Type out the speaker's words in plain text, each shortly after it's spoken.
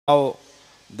how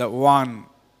the one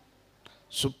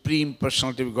Supreme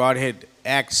Personality of Godhead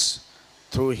acts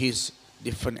through his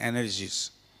different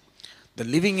energies. The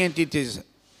living entities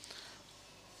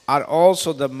are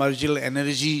also the marginal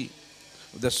energy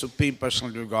of the Supreme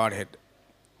Personality of Godhead.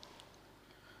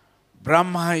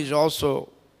 Brahma is also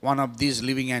one of these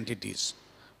living entities,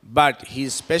 but he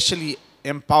is specially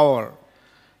empowered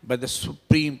by the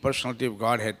Supreme Personality of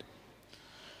Godhead.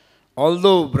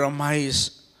 Although Brahma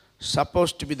is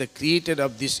supposed to be the creator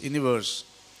of this universe,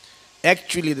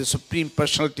 actually the Supreme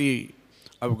Personality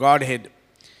of Godhead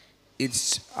is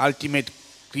its ultimate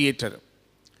creator.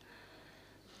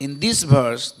 In this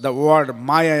verse, the word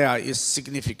Maya is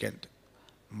significant.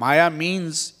 Maya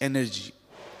means energy.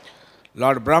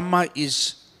 Lord Brahma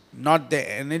is not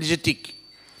the energetic,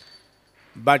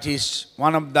 but is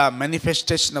one of the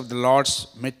manifestation of the Lord's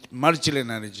merged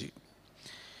energy.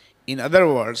 In other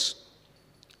words,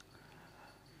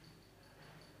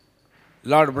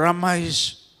 Lord Brahma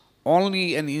is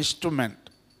only an instrument.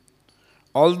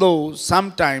 Although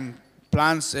sometimes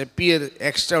plans appear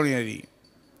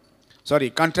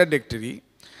contradictory,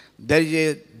 there is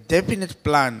a definite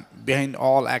plan behind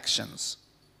all actions.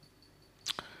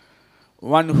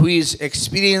 One who is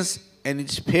experienced and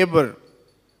is favored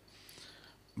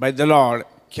by the Lord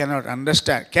can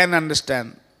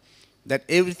understand that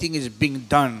everything is being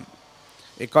done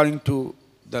according to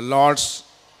the Lord's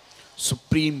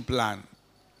supreme plan.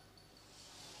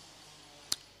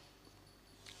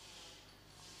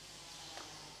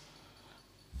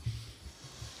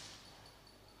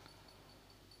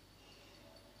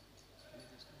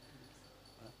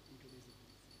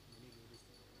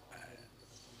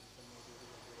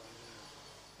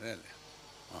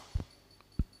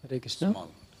 Hare Krishna.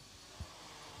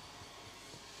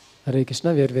 Hare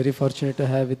Krishna. We are very fortunate to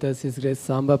have with us His Grace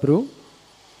Samba Prabhu.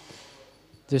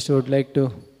 Just would like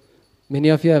to, many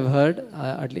of you have heard,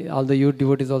 at least all the youth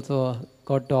devotees also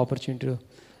got the opportunity to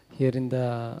hear in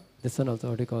this one also,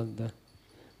 what do you call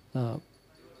the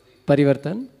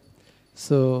Parivartan.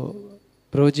 So,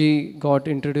 Prabhuji got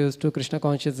introduced to Krishna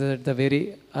consciousness at the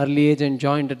very early age and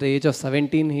joined at the age of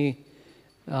 17. He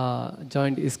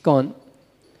joined ISKCON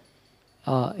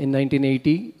in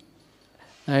 1980,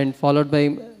 and followed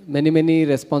by many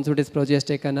responsibilities Prabhuji has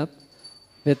taken up.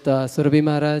 With Surabhi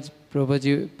Maharaj,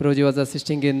 Prabhuji was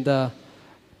assisting in the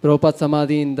Prabhupada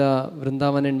Samadhi in the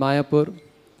Vrindavan and Mayapur,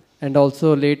 and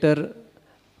also later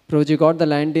Prabhuji got the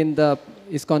land in the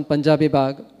ISKCON Punjabi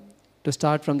Bagh to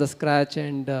start from the scratch,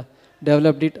 and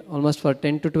developed it almost for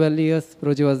 10 to 12 years.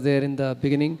 Prabhuji was there in the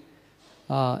beginning,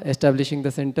 establishing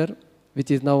the center,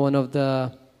 which is now one of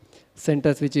the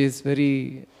centers which is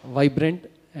very vibrant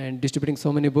and distributing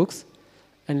so many books.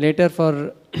 And later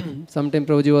for some time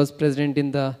Prabhuji was president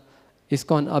in the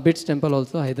ISKCON Abits temple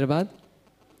also, Hyderabad.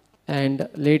 And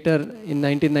later in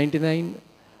 1999,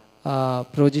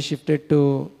 Prabhuji shifted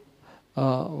to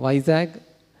Vizag,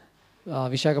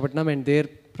 Vishakhapatnam, and there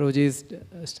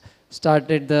Prabhuji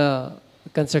started the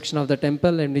construction of the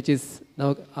temple, and which is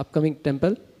now upcoming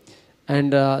temple.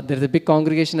 And there is a big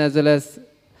congregation, as well as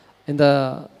in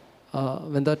the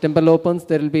when the temple opens,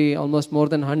 there will be almost more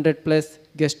than 100 plus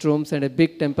guest rooms and a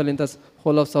big temple in the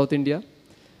whole of South India.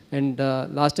 And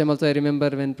last time also I remember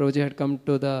when Prabhuji had come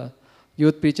to the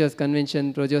Youth Preachers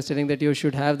Convention, Prabhuji was telling that you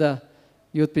should have the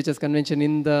Youth Preachers Convention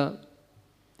in the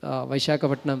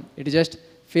Vishakhapatnam. It is just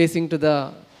facing to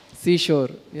the seashore.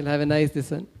 You'll have a nice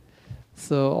listen.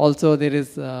 So also there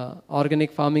is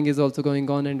organic farming is also going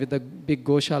on, and with the big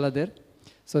Goshala there.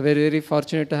 So very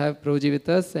fortunate to have Prabhuji with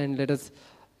us, and let us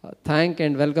thank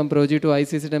and welcome Prabhuji to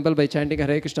ICC temple by chanting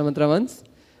Hare Krishna mantra once.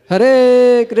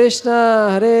 Hare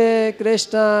Krishna,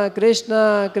 Krishna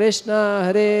Krishna,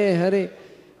 Hare Hare,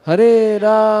 Hare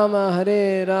Rama,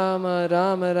 Rama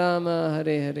Rama,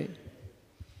 Hare Hare.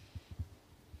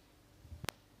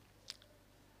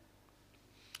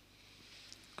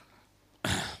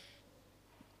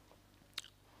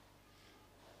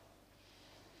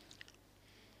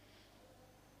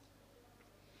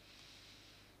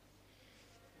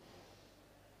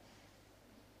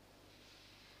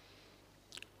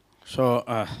 So,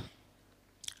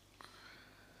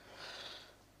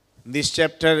 this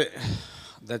chapter,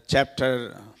 the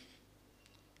chapter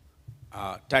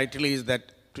title is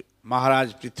that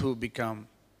Maharaj Prithu becomes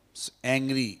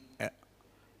angry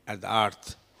at the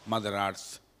earth, Mother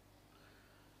Earth.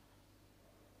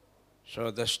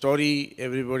 So the story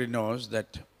everybody knows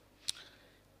that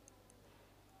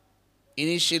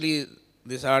initially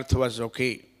this earth was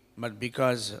okay, but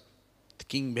because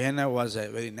King Behena was a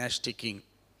very nasty king,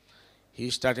 he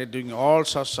started doing all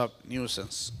sorts of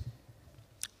nuisance.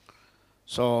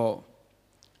 So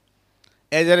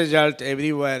As a result,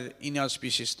 everywhere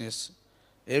inauspiciousness,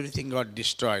 everything got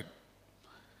destroyed.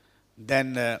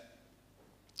 Then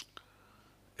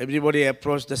everybody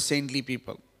approached the saintly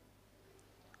people.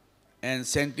 And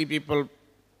saintly people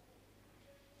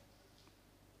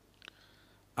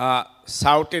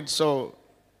shouted so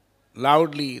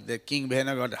loudly that King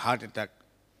Bhena got a heart attack.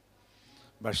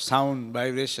 But sound,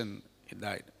 vibration, he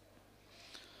died.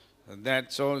 And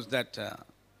that shows that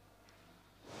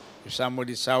if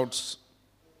somebody shouts,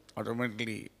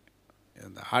 automatically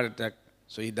the heart attack,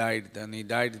 so he died.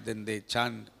 Then they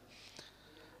chant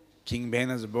King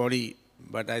Bhena's body.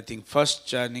 But I think first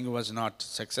churning was not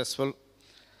successful.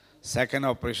 Second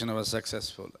operation was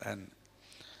successful. And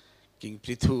King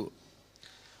Prithu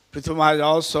Maharaj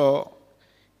also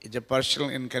is a partial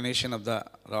incarnation of the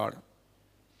Lord.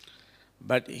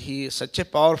 But he is such a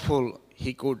powerful,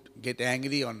 he could get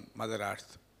angry on Mother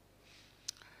Earth.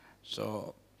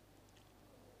 So,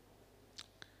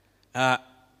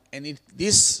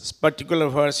 this particular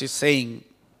verse is saying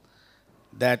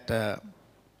that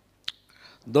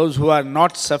those who are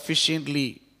not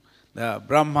sufficiently the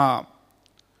Brahma,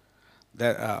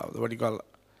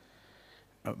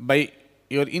 by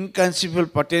your inconceivable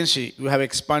potential, you have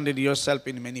expanded yourself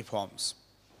in many forms.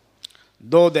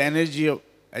 Though the energy of,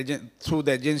 through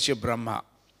the agency of Brahma,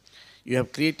 you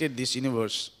have created this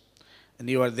universe, and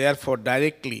you are therefore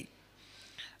directly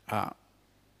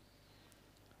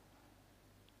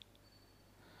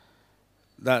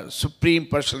the Supreme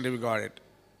Personality of Godhead.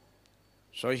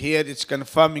 So here it's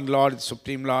confirming Lord, the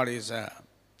Supreme Lord is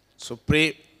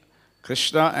Supreme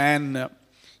Krishna, and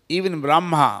even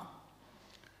Brahma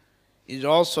is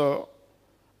also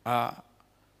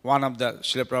one of the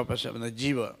Srila Prabhupada said, the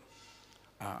Jiva.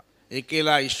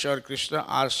 Ekela Ishwar Krishna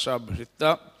Arsha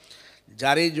Bhrita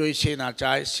Jare Joise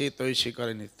Nachai Se Toise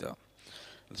Kare Nitya.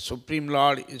 The Supreme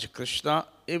Lord is Krishna,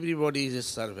 everybody is his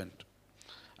servant.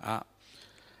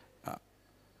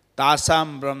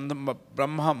 Tasam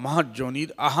Brahma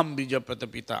Mahajjonir Aham Bija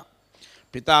Pratapita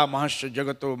Pita Mahasya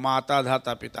Jagato Mata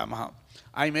Dhata Pita Maha.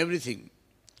 I am everything.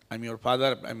 I am your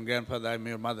father, I am grandfather, I am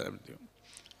your mother, everything.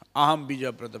 Aham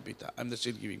Bija Pratapita. I am the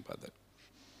seed giving father.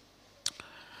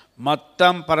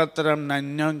 Mattam Parataram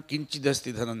Nanyam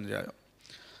Kinchidasti Dhananjaya.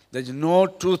 There is no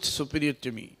truth superior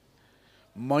to me.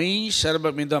 Mai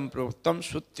Sarva Midam Proktam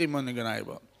Sutti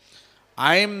Maniganaiva.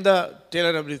 I am the teller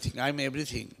of everything. I am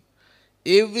everything.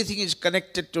 Everything is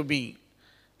connected to me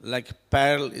like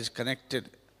pearl is connected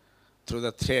through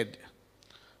the thread.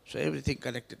 So everything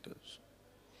connected to us.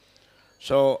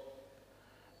 So,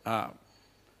 Bhaktaram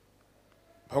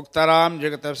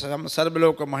Jagatam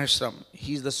Sarvaloka Maheshram,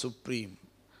 he is the Supreme.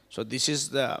 So this is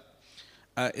the,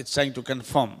 it's trying to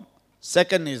confirm.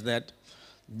 Second is that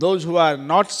those who are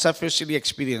not sufficiently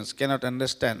experienced cannot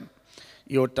understand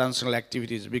your transcendental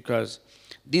activities because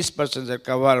these persons are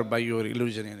covered by your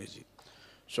illusion energy.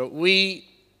 So we,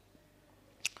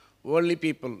 worldly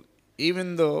people,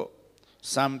 even though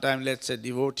sometime, let's say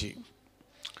devotee,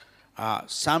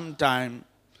 sometime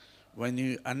when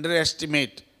you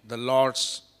underestimate the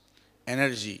Lord's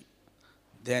energy,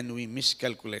 then we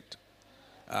miscalculate.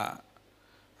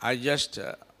 I just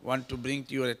want to bring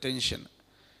to your attention,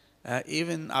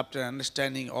 even after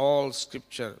understanding all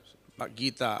scriptures,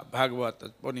 Gita, Bhagavad,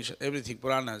 Upanishad, everything,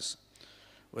 Puranas,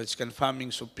 which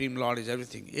confirming Supreme Lord is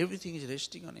everything. Everything is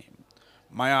resting on Him.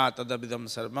 Maya tadabidam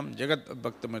sarvam jagat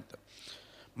bhaktamrita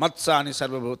matsani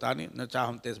sarva bhutani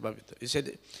nachaham tes bhavita. He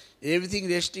said, everything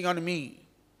resting on me.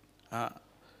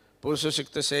 Purusha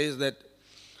Shikta says that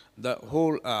the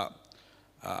whole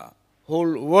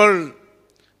world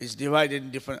is divided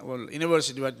in different, universe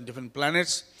is divided in different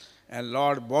planets, and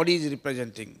Lord body is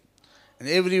representing. And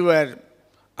everywhere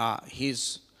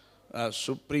His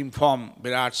supreme form,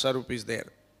 Virat Sarup, is there.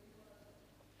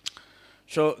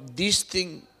 So this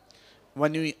thing,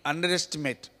 when we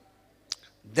underestimate,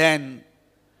 then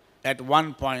at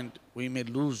one point we may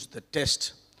lose the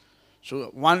test.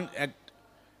 So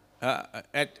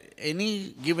at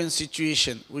any given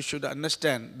situation, we should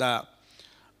understand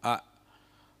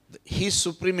His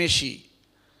supremacy.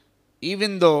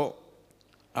 Even though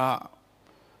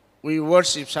we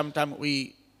worship, sometimes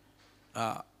we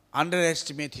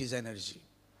underestimate His energy,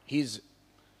 His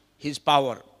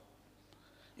power.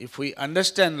 If we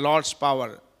understand Lord's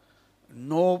power,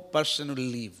 no person will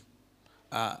leave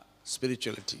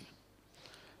spirituality.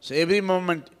 So every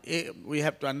moment we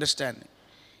have to understand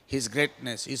His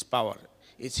greatness, His power.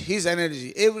 It's His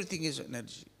energy. Everything is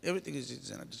energy. Everything is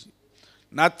His energy.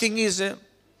 Nothing is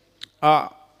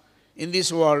in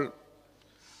this world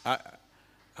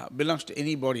belongs to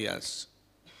anybody else.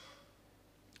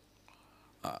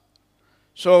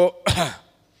 So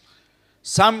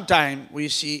Sometime we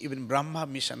see even Brahma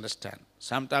misunderstand.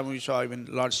 Sometime we saw even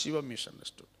Lord Shiva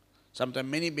misunderstood. Sometimes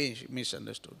many beings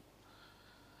misunderstood.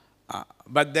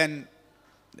 But then,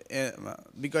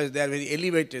 because they are very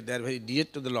elevated, they are very dear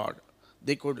to the Lord,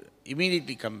 they could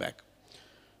immediately come back.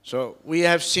 So we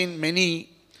have seen many,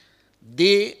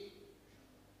 they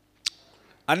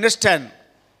understand,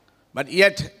 but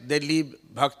yet they leave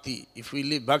bhakti. If we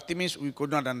leave bhakti means we could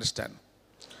not understand.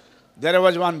 There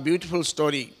was one beautiful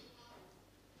story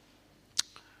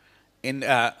in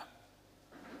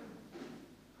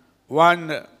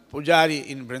one pujari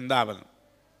in Vrindavan.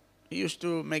 He used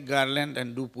to make garland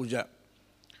and do puja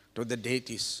to the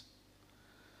deities.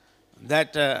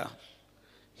 That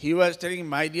he was telling,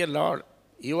 my dear Lord,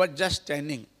 you are just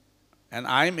standing and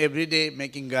I am every day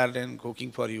making garland,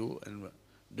 cooking for you and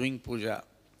doing puja.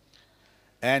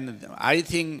 And I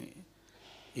think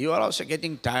you are also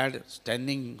getting tired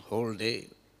standing whole day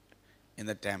in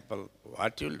the temple.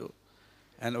 What you'll do?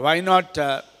 And why not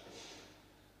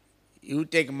you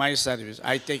take my service,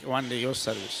 I take one day your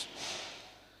service.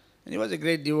 And he was a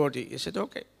great devotee. He said,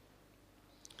 okay.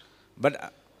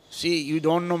 But see, you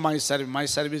don't know my service. My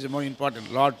service is more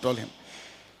important. Lord told him.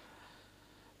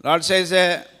 Lord says,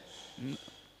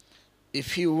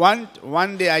 if you want,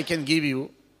 one day I can give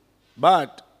you,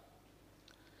 but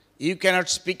you cannot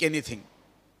speak anything.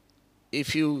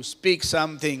 If you speak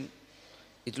something,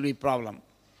 it will be a problem.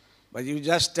 But you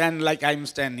just stand like I'm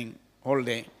standing whole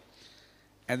day.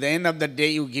 At the end of the day,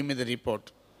 you give me the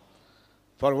report.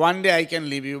 For one day I can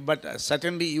leave you, but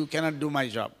certainly you cannot do my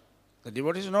job. The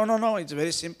devotee says, no, it's a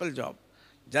very simple job.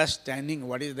 Just standing,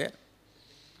 what is there?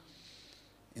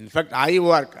 In fact, I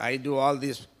work, I do all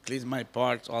this, clean my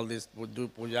pots, all this, do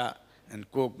puja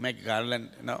and cook, make garland,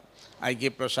 I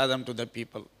give prasadam to the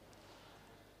people.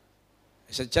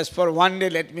 He said, just for one day,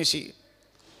 let me see.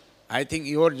 I think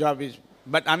your job is,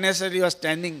 but unnecessarily you are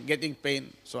standing, getting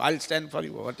pain, so I'll stand for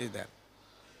you. What is that?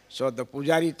 So the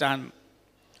pujari turned,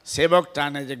 Sevak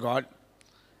turned as a god,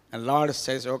 and Lord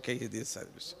says, okay, this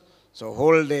service. So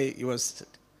whole day he was,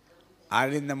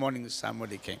 early in the morning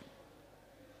somebody came.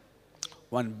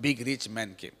 One big rich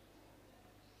man came.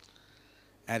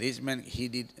 And rich man,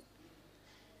 he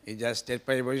just stayed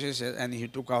by voices and he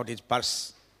took out his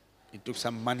purse. He took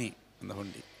some money in the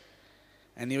hundi.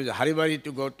 And he was hurry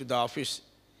to go to the office.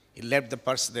 He left the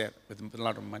purse there with a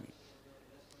lot of money.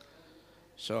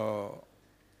 So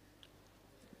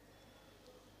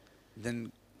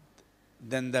then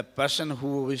the person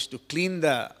who wished to clean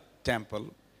the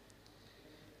temple,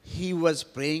 he was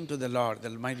praying to the Lord, the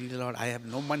Almighty Lord, I have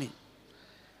no money.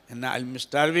 And I'm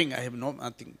starving, I have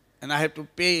nothing. And I have to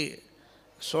pay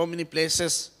so many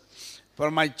places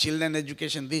for my children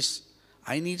education, this.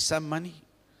 I need some money.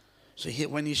 So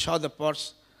when he saw the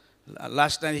purse,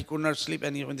 last night he could not sleep,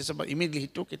 and when this immediately he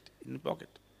took it in the pocket.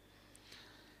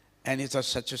 And he was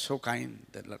so kind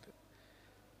that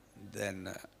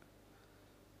then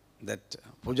that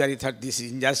Pujari thought this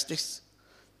is injustice.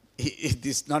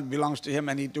 This not belongs to him,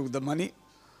 and he took the money.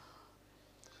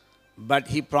 But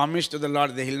he promised to the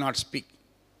Lord that he will not speak.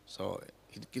 So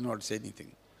he cannot say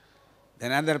anything.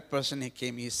 Then another person, he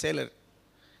came, he is sailor.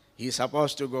 He is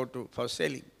supposed to go for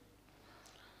sailing.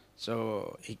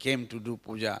 So he came to do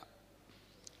puja.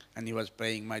 And he was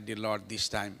praying, my dear Lord, this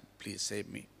time, please save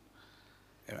me.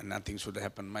 Nothing should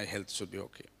happen, my health should be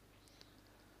okay.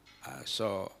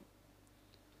 So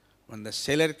when the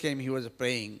sailor came, he was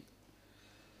praying.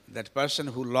 That person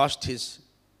who lost his,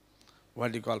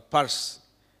 purse,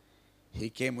 he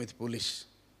came with police.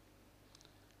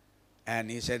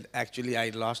 And he said, actually,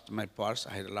 I lost my purse.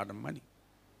 I had a lot of money.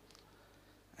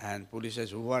 And police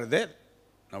says, who are there?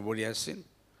 Nobody has seen.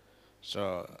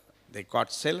 So they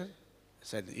caught sailor.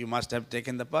 Said, you must have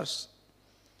taken the purse.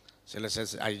 Sailor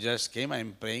says, I just came. I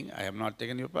am praying. I have not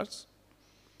taken your purse.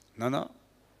 No.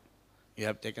 You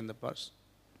have taken the purse.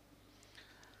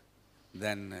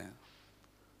 Then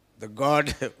the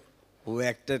god who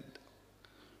acted,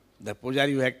 the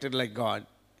pujari who acted like God,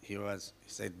 he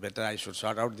said, better I should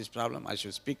sort out this problem, I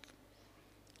should speak.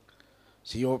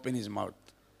 So he opened his mouth.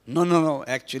 No,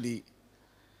 actually,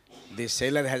 the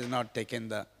sailor has not taken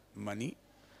the money.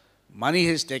 Money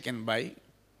is taken by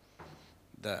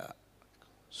the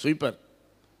sweeper,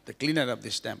 the cleaner of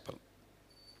this temple,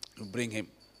 to bring him.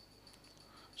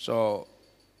 So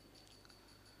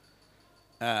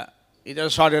it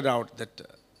was sorted out that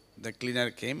the cleaner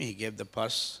came, he gave the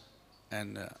purse,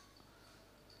 and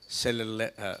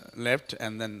seller left,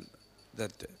 and then the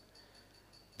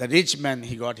rich man,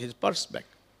 he got his purse back.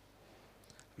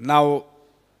 Now,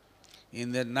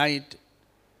 in the night,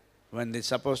 when they're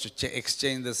supposed to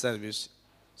exchange the service,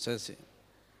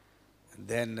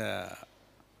 then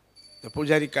The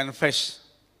Pujari confessed,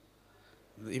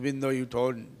 even though you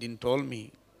didn't told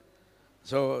me.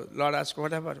 So Lord asked,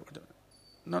 whatever.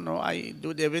 No, I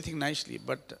did everything nicely,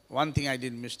 but one thing I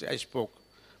did mistake, I spoke.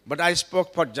 But I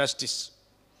spoke for justice.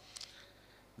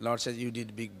 Lord says, you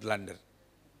did big blunder.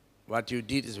 What you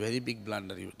did is very big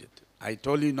blunder you did. I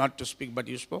told you not to speak, but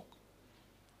you spoke.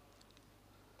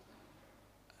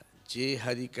 Je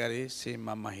Hari Kare Se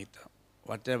Mama Hita.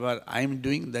 Whatever I am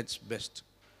doing, that's best.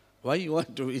 Why you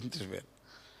want to interfere?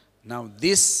 Now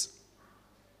this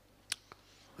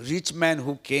rich man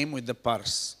who came with the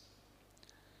purse,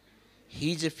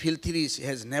 he is a filthy rich, he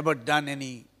has never done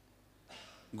any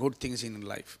good things in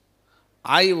life.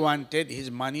 I wanted his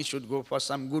money should go for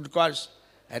some good cause.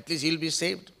 At least he'll be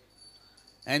saved.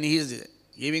 And he is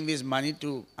giving this money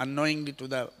to unknowingly to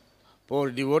the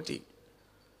poor devotee.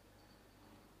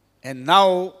 And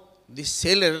now this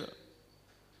sailor,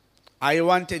 I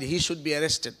wanted he should be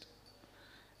arrested.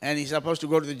 And he's supposed to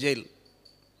go to the jail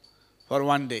for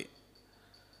one day.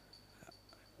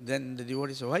 Then the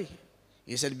devotee said, why?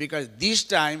 He said, because this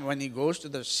time when he goes to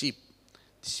the ship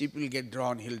will get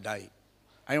drawn, he'll die.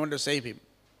 I want to save him.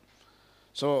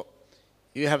 So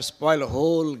you have spoiled a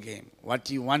whole game. What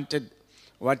you wanted,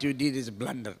 what you did is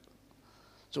blunder.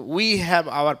 So we have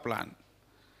our plan,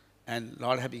 and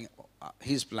Lord having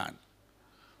His plan.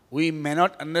 We may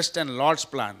not understand Lord's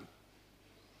plan.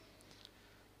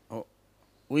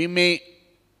 We may,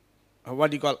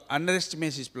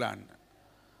 underestimate His plan.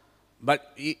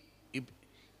 But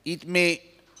it may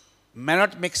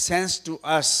not make sense to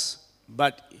us,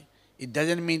 but it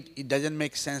doesn't mean it doesn't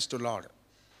make sense to Lord.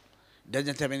 It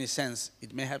doesn't have any sense.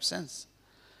 It may have sense.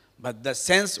 But the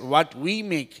sense what we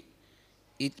make,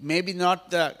 it may be not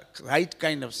the right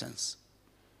kind of sense.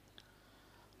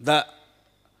 The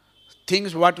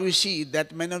things what we see,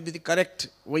 that may not be the correct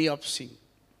way of seeing.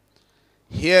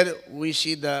 Here we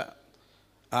see the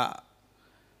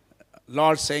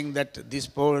Lord saying that this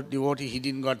poor devotee, he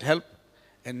didn't got help.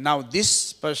 And now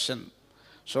this person,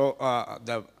 so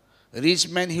the rich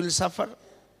man, he will suffer.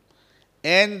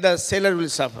 And the sailor will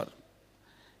suffer.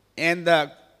 And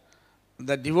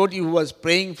the devotee who was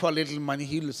praying for little money,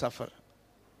 he will suffer.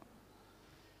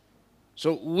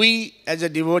 So we, as a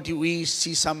devotee, we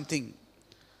see something.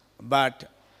 But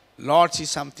Lord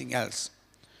sees something else.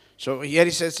 So here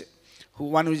he says,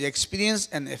 one who is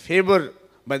experienced and favored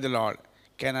by the Lord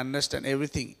can understand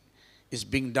everything is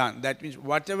being done. That means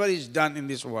whatever is done in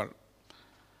this world,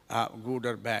 good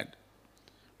or bad,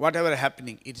 whatever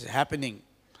happening, it is happening.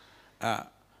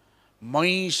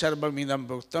 Mai sarva midam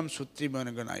bhuktam sutri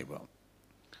managanaiva.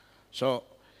 So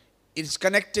it is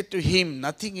connected to Him.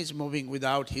 Nothing is moving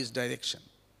without His direction.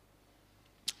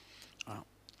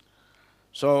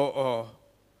 So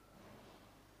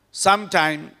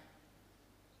sometime,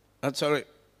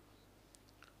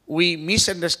 we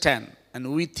misunderstand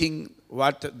and we think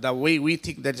the way we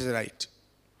think that is right.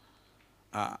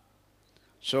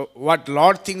 So what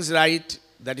Lord thinks right,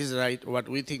 that is right. What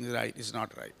we think is right is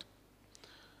not right.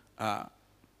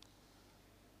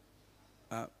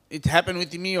 It happened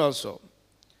with me also.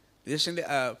 Recently,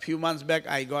 a few months back,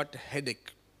 I got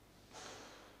headache.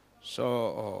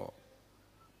 So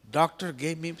doctor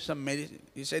gave me some medicine.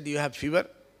 He said, "Do you have fever?"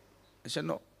 I said,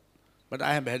 "No, but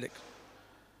I have headache."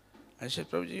 I said,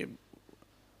 "Prabhuji,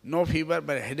 no fever,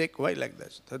 but headache, why like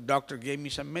this?" The doctor gave me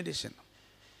some medicine.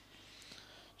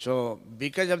 So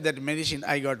because of that medicine,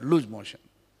 I got loose motion.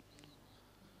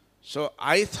 So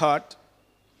I thought,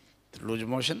 loose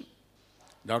motion,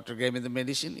 doctor gave me the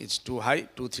medicine, it's too high,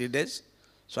 2-3 days.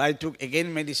 So I took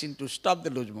again medicine to stop the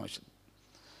loose motion.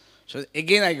 So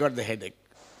again I got the headache.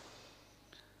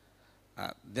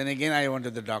 Then again I went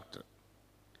to the doctor.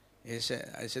 I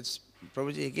said,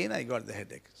 "Prabhuji, again I got the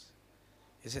headache."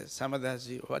 He said,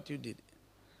 "Samadhasji, what you did?"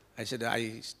 I said,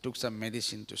 "I took some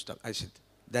medicine to stop." I said,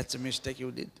 "That's a mistake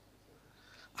you did.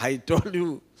 I told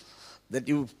you that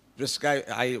you prescribe,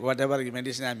 whatever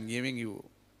medicine I'm giving you,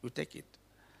 you take it."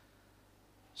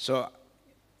 So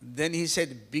then he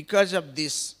said, "Because of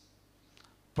this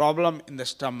problem in the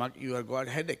stomach, you have got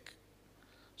headache.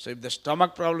 So if the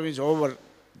stomach problem is over,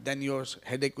 then your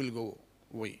headache will go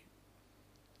away."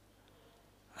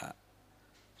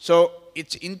 So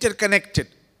it's interconnected.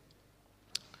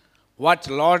 What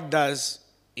Lord does,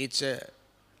 it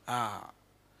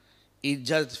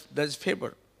just does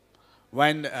favor.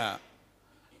 When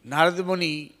Narada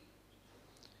Muni,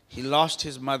 he lost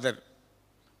his mother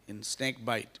in snake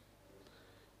bite,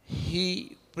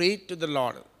 he prayed to the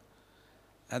Lord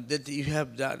that you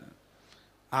have done,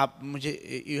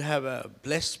 you have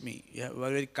blessed me, you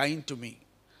were very kind to me,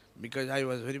 because I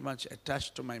was very much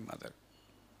attached to my mother.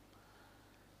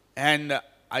 And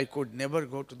I could never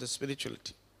go to the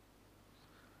spirituality.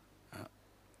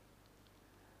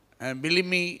 And believe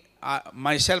me,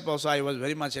 myself also, I was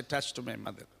very much attached to my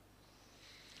mother.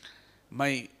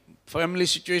 My family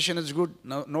situation is good,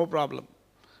 no problem.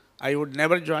 I would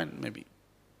never join maybe,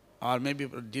 or maybe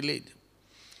delayed.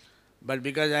 But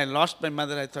because I lost my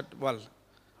mother, I thought, well,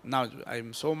 now I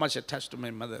am so much attached to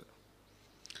my mother.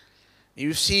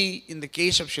 You see, in the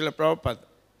case of Srila Prabhupada,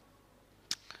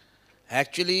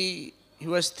 actually he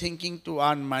was thinking to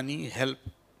earn money, help,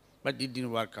 but it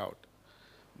didn't work out.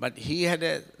 But he had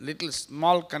a little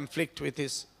small conflict with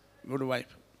his good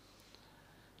wife.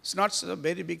 It's not a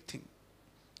very big thing.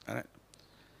 All right?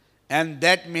 And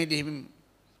that made him,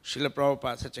 Srila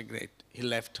Prabhupada, such a great. He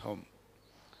left home.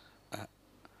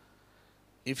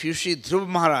 If you see Dhruv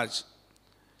Maharaj,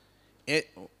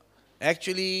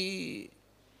 actually,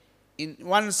 in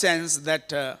one sense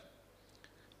that a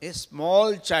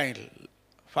small child,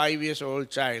 5 years old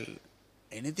child,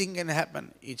 anything can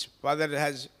happen. Its father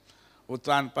has,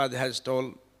 Uttanpad has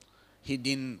told, he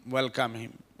didn't welcome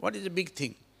him. What is a big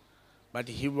thing? But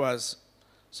he was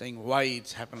saying why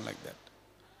it's happened like that.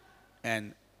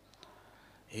 And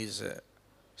his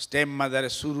stepmother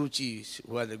Suruchi,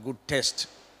 who had a good taste,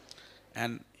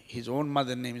 and his own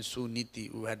mother name is Suniti,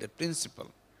 who had a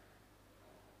principle.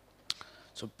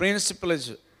 So principle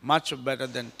is much better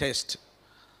than taste.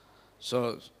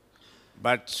 So,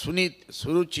 but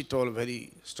Suruchi told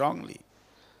very strongly,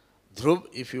 Dhruv,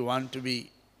 if you want to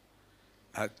be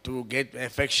to get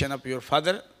affection of your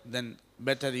father, then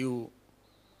better you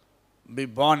be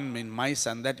born in my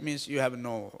son. That means you have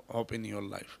no hope in your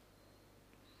life.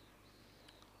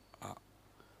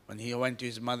 When he went to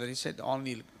his mother, he said,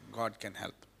 only God can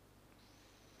help.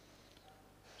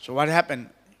 So what happened?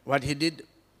 What he did?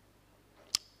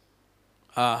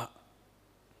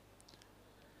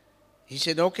 He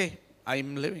said, okay, I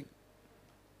am living.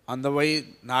 On the way,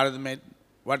 Narad met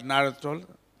what Narad told.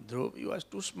 Dhruv, you are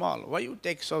too small. Why you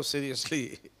take so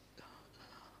seriously?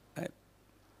 Right?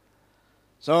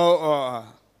 So,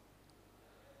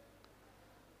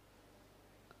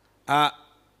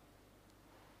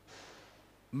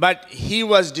 but he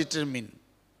was determined.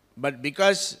 But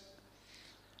because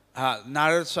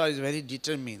Narad Saw is very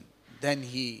determined, then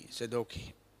he said,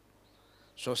 okay.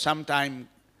 So sometime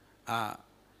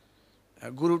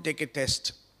Guru take a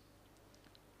test.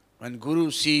 When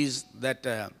Guru sees that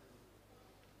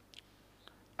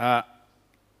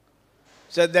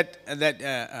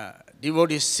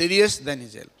devotee is serious, then he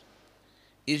helps.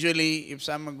 Usually, if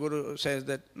some Guru says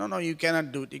that, no, you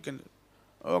cannot do it, you can,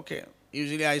 okay.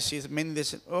 Usually I see many, they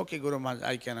say, okay, Guru Maharaj,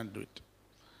 I cannot do it.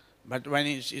 But when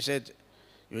he said,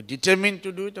 you are determined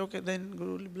to do it, okay, then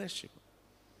Guru will bless you.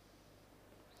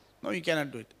 No, you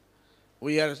cannot do it.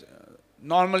 We are,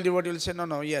 normal devotee will say,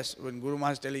 no, yes. When Guru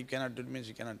Maharaj tells you cannot do it, means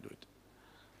you cannot do it.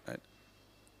 Right?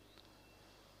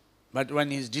 But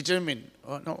when he is determined,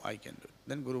 oh no, I can do it,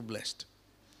 then Guru blessed.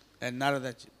 And Narada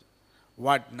achieved.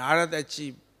 What Narada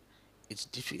achieved, it's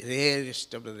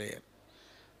rarest of the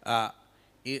rare.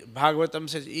 Bhagavatam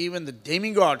says, even the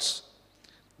demigods,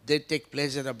 they take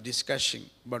pleasure of discussing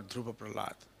about Dhruva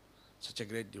Prahlad, such a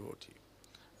great devotee.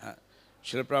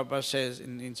 Srila Prabhupada says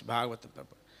in Bhagavatam,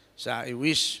 so I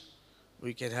wish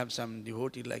we can have some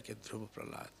devotee like a Dhruva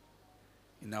Prahlad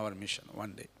in our mission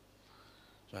one day.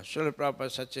 So Srila Prabhupada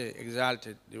is such an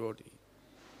exalted devotee.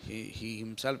 He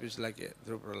himself is like a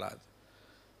Dhruva Prahlad.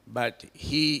 But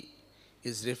he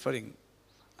is referring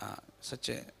such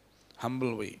a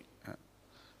humble way.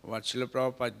 What Srila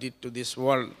Prabhupada did to this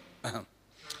world,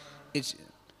 it's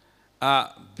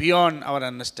beyond our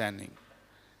understanding.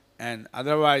 And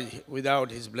otherwise,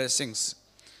 without his blessings,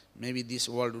 maybe this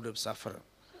world would have suffered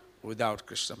without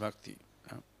Krishna Bhakti.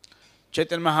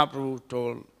 Chaitanya Mahaprabhu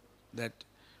told that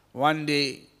one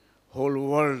day whole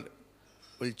world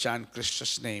will chant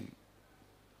Krishna's name.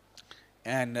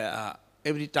 And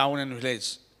every town and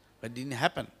village, but it didn't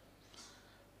happen.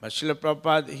 But Srila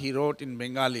Prabhupada, he wrote in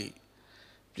Bengali,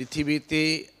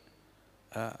 Prithivite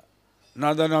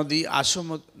Nadanadi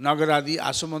Nagaradi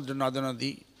Asamudra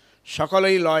Nadanadi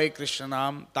Sakalai Loy Krishna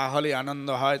Nam Tahale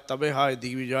Ananda Hai Tabe Hai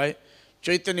Digvijay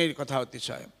Chaitanya Katha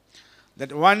Atishay.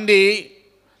 That one day,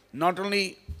 not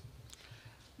only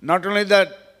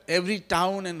that every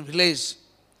town and village,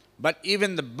 but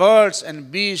even the birds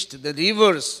and beasts, the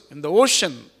rivers, in the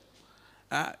ocean,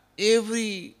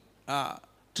 every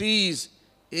trees,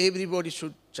 everybody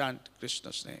should chant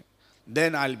Krishna's name.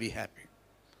 Then I'll be happy.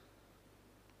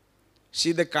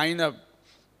 See the kind of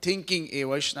thinking a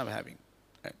Vaishnava having.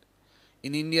 Right?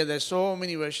 In India, there are so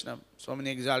many Vaishnava, so many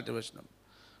exalted Vaishnava.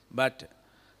 But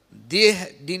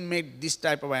they didn't make this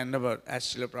type of endeavor as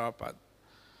Srila Prabhupada.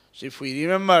 So if we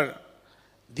remember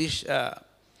this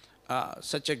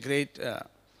such a great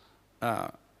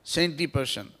saintly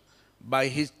person, by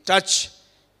his touch,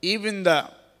 even the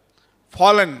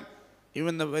fallen,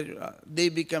 even the very, they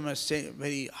become a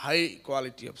very high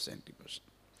quality of saintly person.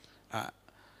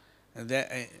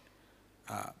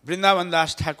 Vrindavan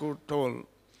Das Thakur told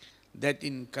that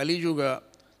in Kali Yuga,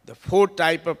 the 4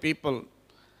 type of people,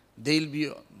 they'll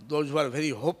be those who are very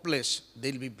hopeless,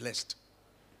 they'll be blessed.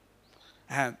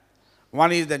 And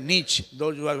one is the niche,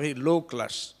 those who are very low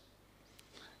class.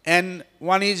 And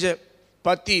one is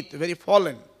patit, very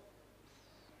fallen.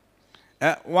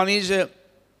 One is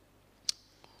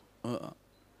what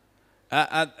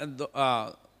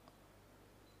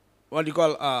do you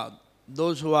call,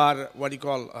 those who are, what do you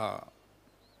call,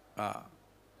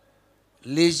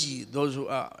 lazy, those who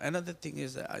are, another thing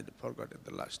is, I forgot it,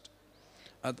 the last.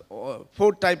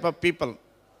 4 type of people,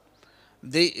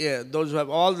 they, those who have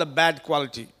all the bad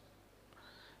quality,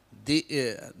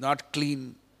 they not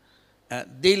clean,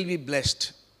 they'll be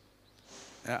blessed.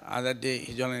 Other day,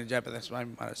 his Holiness Jayaprakash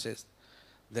Swami Maharaj says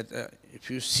that if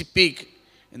you speak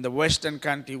in the Western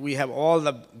country, we have all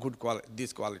the good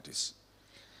these qualities.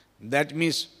 That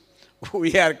means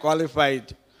we are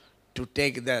qualified to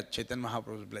take the Chaitanya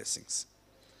Mahaprabhu's blessings.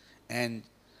 And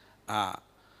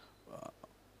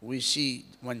we see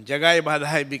when Jagai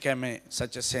Madhai became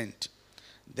such a saint,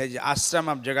 there is ashram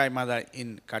of Jagai Madhai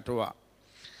in Katwa.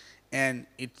 And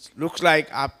it looks like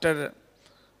after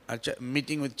a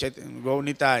meeting with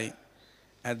Gaunitai,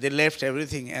 they left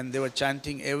everything and they were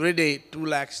chanting every day 2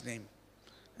 lakhs name.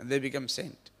 And they become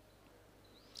saint.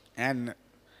 And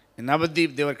in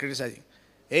Navadip they were criticizing,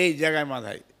 hey Jagai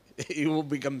Madhai, you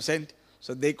become saint.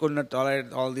 So they could not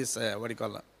tolerate all this, what do you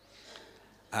call it,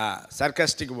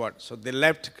 sarcastic word. So they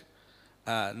left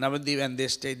Navadip and they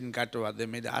stayed in Katwa. They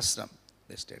made ashram.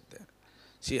 They stayed there.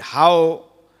 See how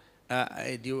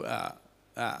the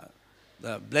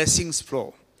blessings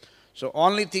flow. So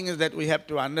only thing is that we have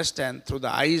to understand through the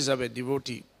eyes of a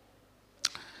devotee,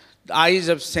 the eyes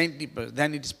of saintly person,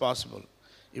 then it is possible.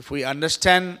 If we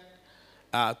understand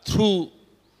through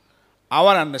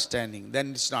our understanding,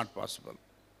 then it's not possible.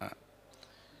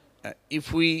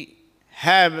 If we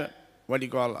have, what do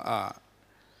you call,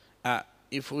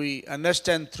 if we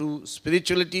understand through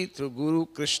spirituality, through Guru,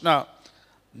 Krishna,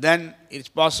 then it's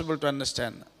possible to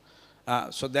understand.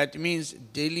 So that means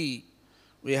daily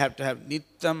we have to have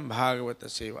Nityam Bhagavata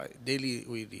Seva. Daily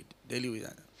we read, daily we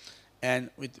learn. And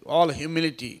with all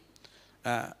humility,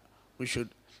 we should.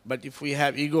 But if we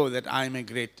have ego that I am a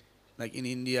great, like in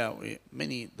India,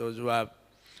 many those who have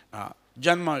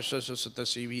Janma Sasasata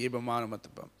Sivi Ebamana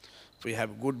Matapam. If we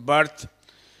have good birth,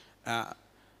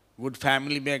 good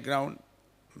family background,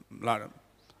 lot of,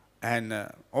 and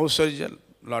also a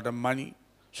lot of money,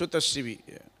 Sutta Sivi.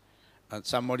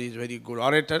 Somebody is very good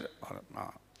orator,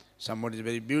 or somebody is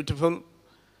very beautiful,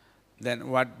 then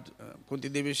what Kunti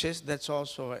Devi says, that's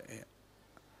also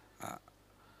a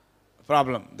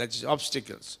problem, that's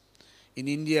obstacles. In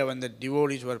India, when the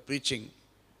devotees were preaching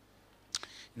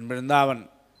in Vrindavan,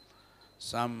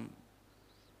 some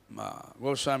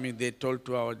Goswami, they told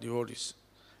to our devotees,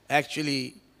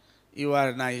 actually, you are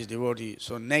a nice devotee,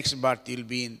 so next birth you'll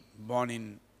be born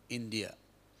in India.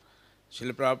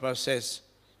 Srila Prabhupada says,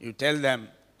 you tell them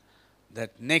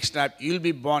that next time you'll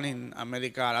be born in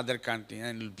America or other country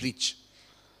and you'll preach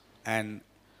and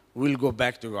we'll go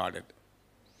back to Godhead.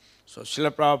 So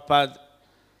Srila Prabhupada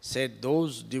said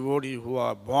those devotees who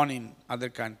are born in other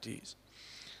countries,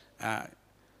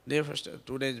 they first,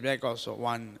 2 days back also,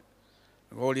 one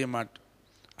Gaudiya Math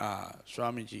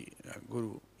Swamiji,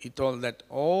 Guru, he told that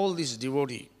all these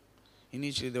devotees,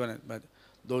 initially they were, but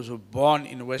those who are born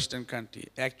in Western country,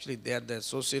 actually they are the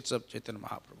associates of Chaitanya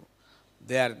Mahaprabhu.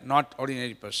 They are not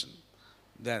ordinary person.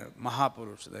 They are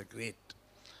Mahapurush, they are great.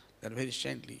 They are very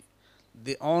saintly.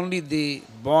 They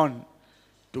born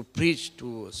to preach,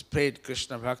 to spread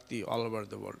Krishna Bhakti all over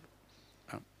the world.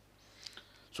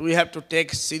 So we have to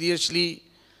take seriously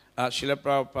Srila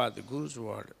Prabhupada, the Guru's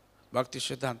word, Bhakti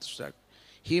Siddhanta Thakur.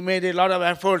 He made a lot of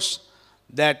efforts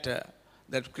that,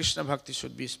 that Krishna Bhakti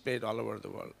should be spread all over the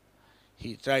world.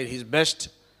 He tried his best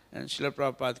and Srila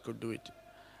Prabhupada could do it.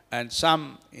 And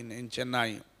some in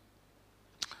Chennai,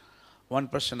 one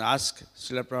person asked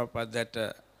Srila Prabhupada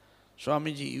that,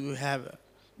 Swamiji, you have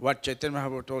what Chaitanya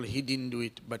Mahaprabhu told, he didn't do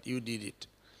it, but you did it.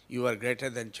 You are greater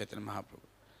than Chaitanya Mahaprabhu.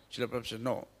 Srila Prabhupada said,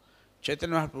 no,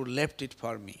 Chaitanya Mahaprabhu left it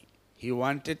for me. He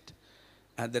wanted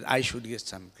that I should get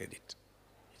some credit.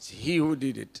 It's he who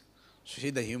did it. So see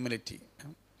the humility.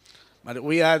 But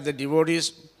we are the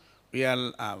devotees, we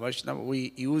are Vaishnava,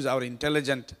 we use our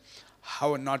intelligence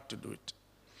how not to do it,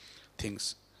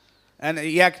 things. And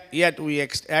yet we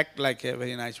act like a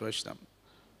very nice Vaishnava.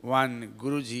 One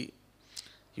Guruji,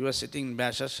 he was sitting in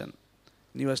Vyasasana, and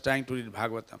he was trying to read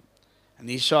Bhagavatam. And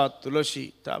he saw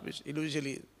Tulasi tapas.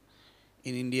 Usually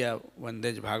in India, when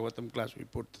there's Bhagavatam class, we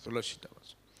put Tulasi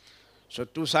tapas. So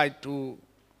two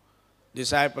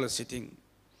disciples sitting,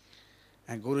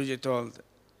 and Guruji told,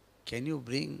 can you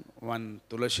bring one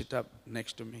Tulasi tap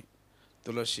next to me,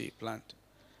 Tulasi plant?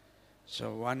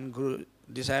 So one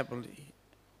disciple,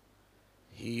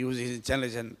 he used his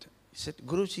intelligence. He said,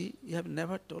 Guruji, you have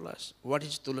never told us what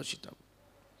is Tulasi tap.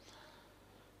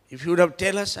 If you would have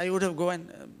told us, I would have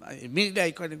gone and immediately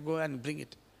I could go and bring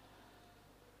it.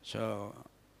 So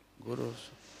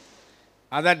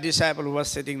other disciple who was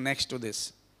sitting next to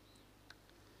this,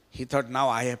 he thought, now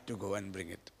I have to go and bring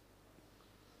it.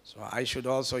 So I should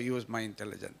also use my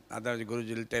intelligence. Otherwise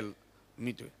Guruji will tell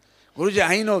me to. Guruji,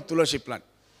 I know Tulasi plant.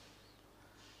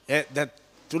 That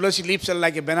Tulasi leaves are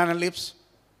like a banana leaves.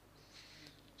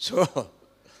 So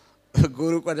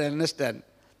Guru could understand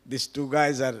these two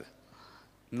guys are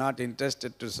not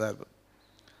interested to serve.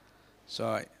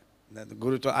 So the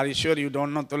Guru told, are you sure you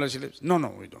don't know Tulasi leaves? No,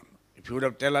 we don't know. If you would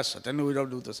have told us, certainly we would have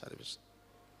done the service.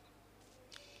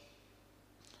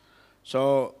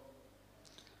 So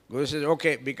Guru says,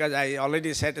 okay, because I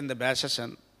already sat in the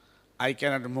Vyasasana, I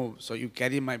cannot move. So you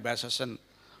carry my Vyasasana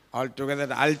all together.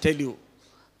 I'll tell you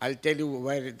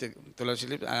where the Tulasi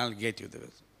lives, and I'll get you there.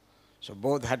 So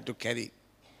both had to carry.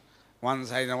 One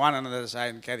side and one another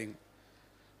side carrying.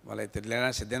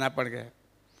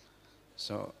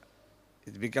 So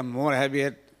it became more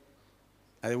heavier.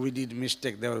 We did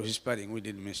mistake. They were whispering, we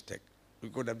did mistake. We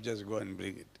could have just go and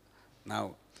bring it.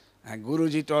 Now, and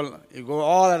Guruji told, you go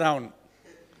all around.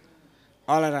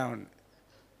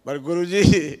 But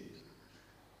Guruji,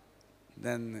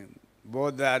 then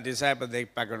both the disciples, they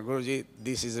packed on, Guruji,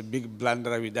 this is a big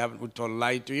blunder. We told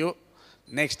lie to you.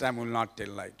 Next time we will not tell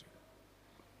lie to you.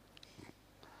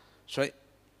 So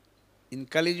in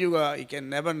Kali Yuga, you can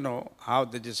never know how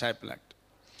the disciple act.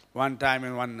 One time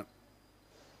in one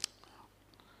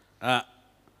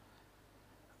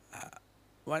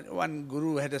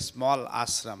guru had a small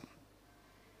ashram,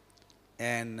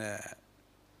 and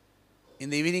in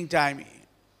the evening time,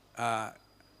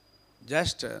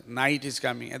 just night is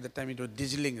coming. At the time it was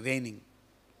drizzling, raining,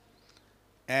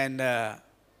 and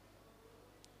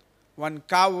one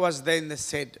cow was there in the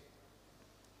shed.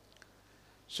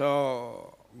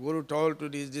 So Guru told to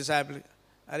his disciple,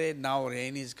 "Arey, now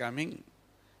rain is coming,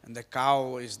 and the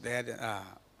cow is there.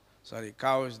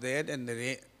 Cow is there, and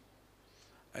it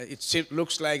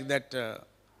looks like that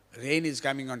rain is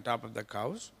coming on top of the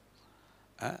cows.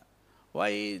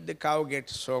 Why the cow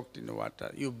gets soaked in the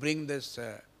water? You bring this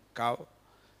cow,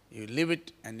 you leave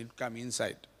it, and it come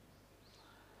inside."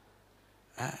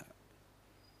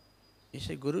 He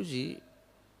said, "Guruji,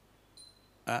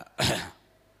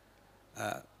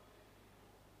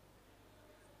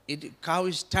 cow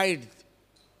is tied,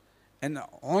 and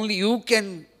only you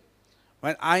can.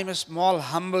 When I am a small,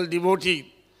 humble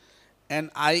devotee,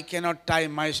 and I cannot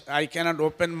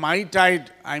open my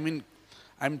tide. I mean,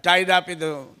 I'm tied up in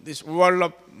this world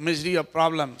of misery of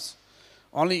problems.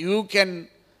 Only you can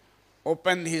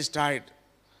open his tide.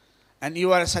 And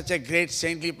you are such a great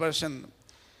saintly person,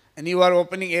 and you are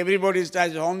opening everybody's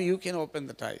ties. Only you can open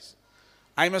the ties.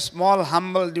 I'm a small,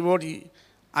 humble devotee.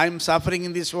 I'm suffering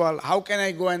in this world. How can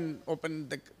I go and open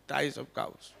the ties of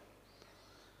cows?"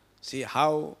 See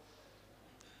how.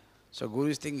 So Guru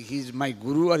is thinking, he's my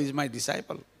guru or he's my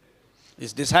disciple?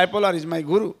 His disciple or is my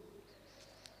guru?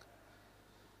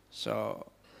 So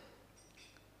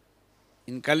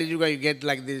in Kali Yuga you get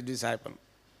like this disciple.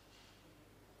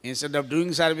 Instead of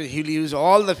doing service, he will use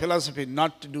all the philosophy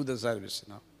not to do the service.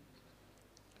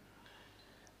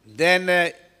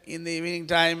 Then in the evening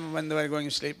time when they were going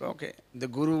to sleep, okay, the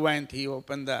Guru went, he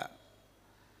opened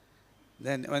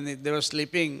then when they were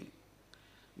sleeping,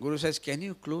 Guru says, "Can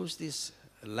you close this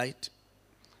light?"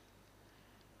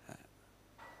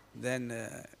 Then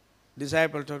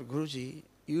disciple told, "Guruji,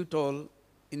 you told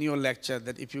in your lecture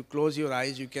that if you close your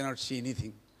eyes, you cannot see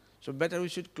anything. So better we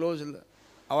should close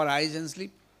our eyes and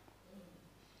sleep."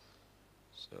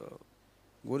 So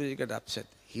Guruji got upset.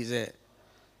 He's a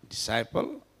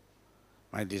disciple.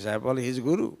 My disciple, he is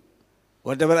Guru.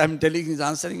 Whatever I am telling, he is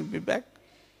answering me back.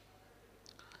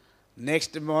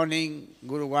 Next morning,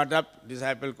 Guru got up,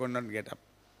 disciple could not get up.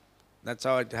 That's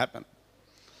how it happened.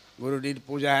 Guru did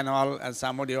puja and all, and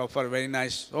somebody offered very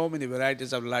nice, so many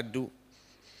varieties of laddu.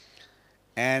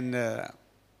 And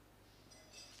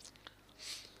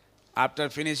after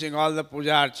finishing all the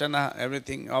puja, archana,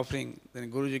 everything, offering,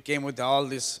 then Guruji came with all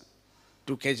this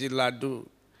 2 kg laddu.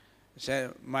 He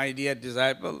said, "My dear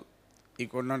disciple, he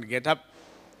could not get up.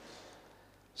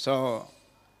 So,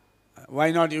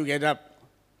 why not you get up?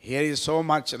 Here is so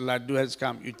much laddu has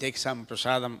come. You take some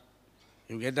prasadam.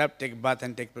 You get up, take bath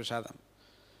and take prasadam.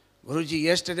 Guruji,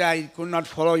 yesterday I could not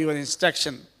follow your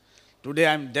instruction. Today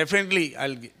I'm definitely,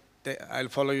 I'll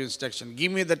follow your instruction.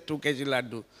 Give me the 2 kg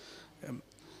laddu.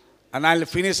 And I'll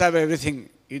finish up everything.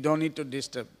 You don't need to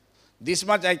disturb. This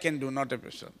much I can do, not a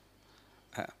person.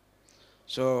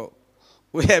 So,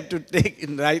 we have to take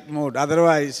in right mode.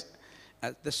 Otherwise,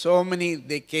 there's so many,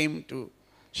 they came to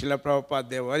Srila Prabhupada,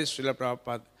 they were Srila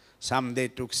Prabhupada. Some they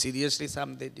took seriously,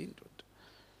 some they didn't.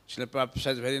 Srila Prabhupada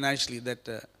says very nicely that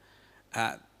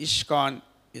ISKCON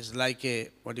is like a,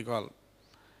 what do you call,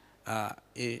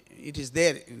 it is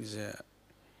there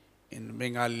in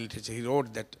Bengali literature. He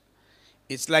wrote that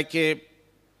it's like a,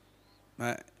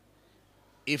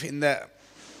 if in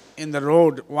the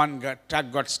road one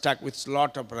truck got stuck with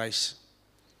lot of rice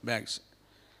bags,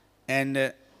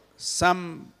 and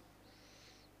some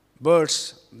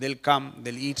birds, they'll come,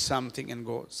 they'll eat something and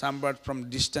go. Some birds from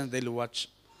distance they'll watch.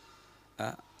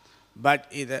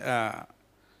 But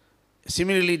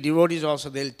similarly, devotees also,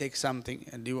 they'll take something,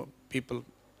 and people.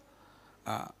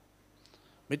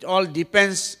 It all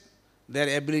depends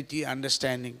their ability,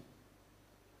 understanding.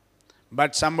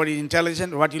 But somebody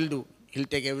intelligent, what he'll do? He'll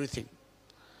take everything.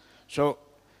 So,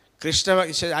 Krishna,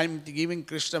 he says, I'm giving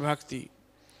Krishna Bhakti.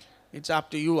 It's up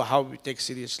to you how we take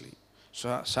seriously.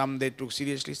 So, some they took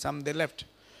seriously, some they left.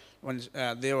 When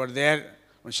they were there,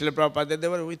 when Srila Prabhupada, they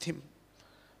were with him.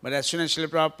 But as soon as Srila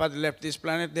Prabhupada left this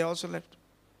planet, they also left.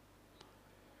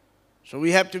 So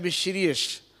we have to be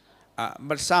serious.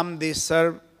 But some they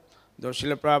serve, though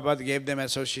Srila Prabhupada gave them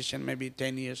association maybe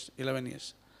 10 years, 11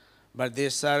 years. But they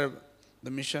serve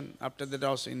the mission after that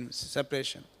also in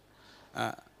separation.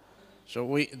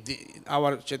 So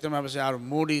our Chaitanya Mahaprabhu says our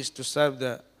mood is to serve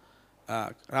the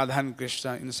Radha and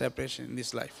Krishna in separation in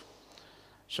this life.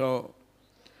 So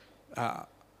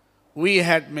we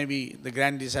had maybe the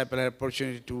grand disciple had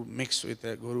opportunity to mix with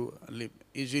a guru.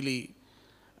 Usually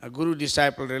a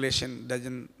guru-disciple relation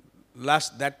doesn't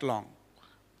last that long,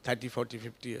 30, 40,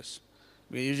 50 years.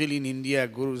 Usually in India,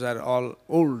 gurus are all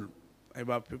old,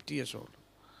 about 50 years old.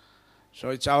 So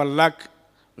it's our luck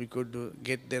we could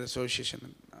get their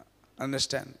association and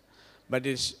understand. But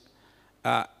it's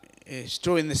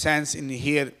true in the sense in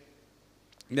here,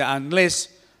 that unless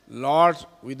Lord,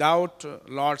 without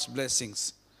Lord's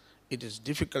blessings, it is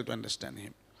difficult to understand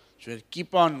Him. So we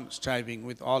keep on striving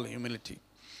with all humility.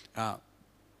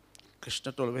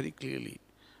 Krishna told very clearly,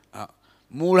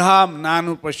 Murham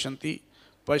nanu pashyanti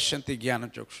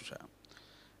jnana chakshusha.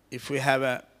 If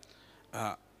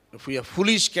we are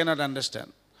foolish, cannot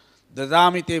understand.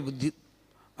 Dadamite buddhi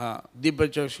dibba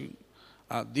chakshu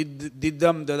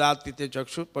diddam dadatite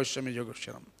chakshu pashyami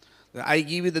yogasharam. I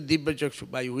give you the dibba chakshu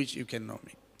by which you can know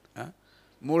me.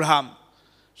 Murham.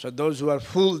 So those who are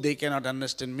full, they cannot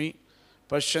understand me.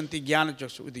 Pashyanti jnana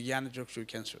chakshu. With the jnana chakshu you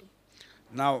can see.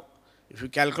 Now, if you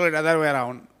calculate other way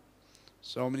around,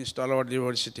 so many stalwart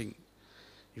devotees sitting.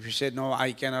 If you say, no,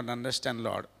 I cannot understand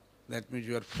Lord, that means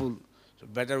you are full. So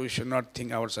better we should not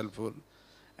think ourselves full.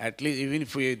 At least even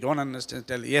if we don't understand,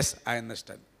 tell, yes, I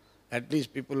understand. At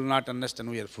least people will not understand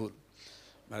we are full.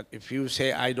 But if you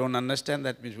say, I don't understand,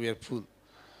 that means we are full.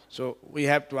 So we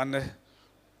have to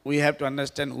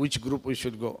understand which group we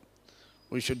should go.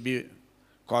 We should be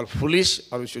called foolish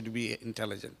or we should be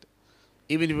intelligent.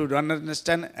 Even if you don't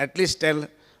understand, at least tell,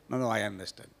 no, I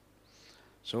understand.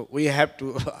 So we have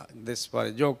to, this for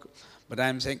a joke, but I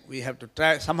am saying we have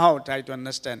to somehow try to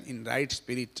understand in right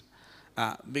spirit,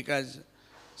 because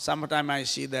sometimes I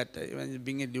see that when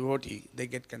being a devotee, they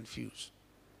get confused.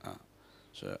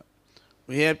 So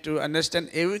we have to understand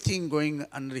everything going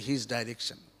under his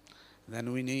direction.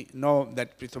 Then we know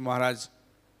that Prithu Maharaj,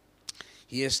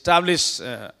 he established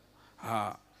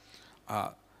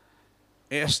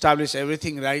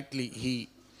everything rightly.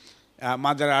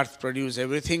 Mother Earth produced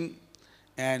everything,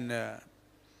 and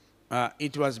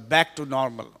it was back to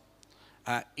normal.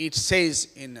 It says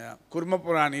in Kurma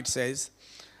Puran, it says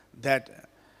that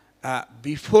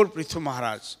before Prithu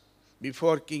Maharaj,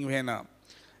 before King Vena,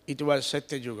 it was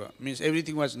Satya Yuga, means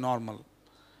everything was normal.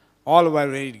 All were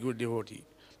very good devotee.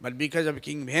 But because of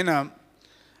King Vena,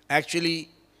 actually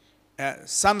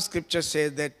some scriptures say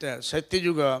that Satya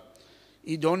Yuga,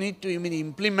 you don't need to even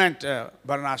implement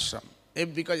Varnashram,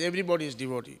 because everybody is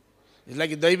devotee. It's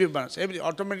like a Daivi Varnashram.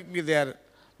 Automatically their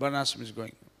Varnashram is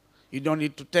going. You don't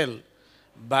need to tell.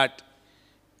 But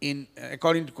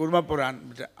according to Kurma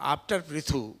Puran, after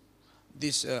Prithu,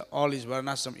 this all is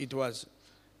Varnashram, it was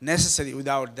necessary.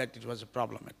 Without that, it was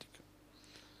problematic.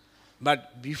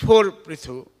 But before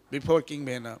Prithu, before King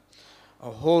Vena, a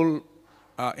whole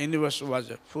universe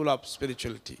was full of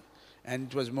spirituality, and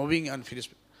it was moving on.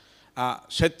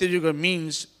 Satya Yuga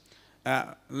means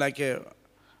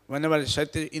whenever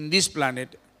Satya in this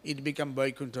planet, it becomes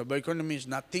Vaikuntha. Vaikuntha means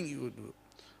nothing you do.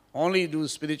 Only do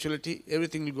spirituality,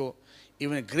 everything will go.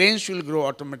 Even grains will grow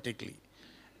automatically.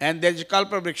 And there is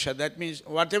Kalpa Vriksha. That means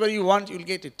whatever you want, you will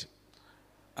get it.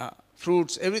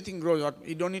 Fruits, everything grows.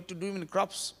 You don't need to do even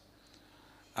crops.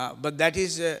 But that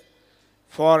is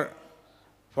for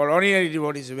ordinary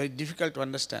devotees very difficult to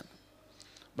understand.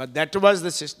 But that was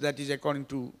the system, that is according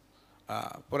to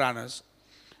Puranas.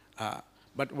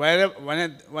 But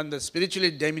when the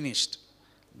spiritually diminished,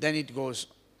 then it goes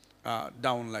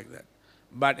down like that.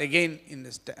 But again, in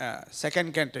the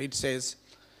second canto, it says,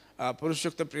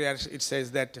 Purushokta Priya, it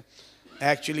says that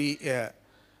actually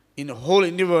in the whole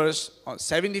universe,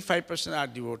 75% are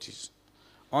devotees,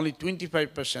 only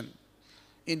 25%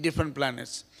 in different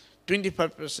planets,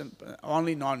 25%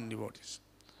 only non-devotees.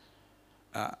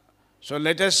 So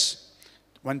let us,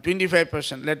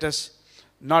 25%, let us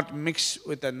not mix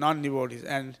with the non-devotees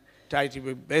and try to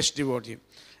be best devotee.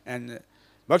 And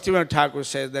Bhaktivinoda Thakur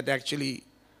says that actually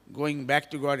going back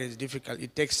to God is difficult.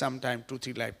 It takes some time,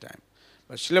 2-3 lifetimes.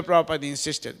 But Srila Prabhupada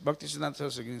insisted, Bhaktisiddhanta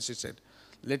Saraswati insisted,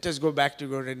 let us go back to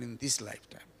God in this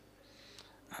lifetime.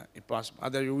 If possible.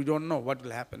 Otherwise, we don't know what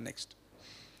will happen next.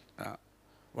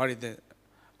 What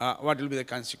will be the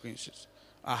consequences?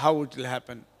 How it will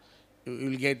happen?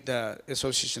 You will get the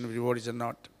association of devotees or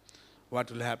not?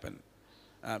 What will happen?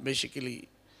 Basically,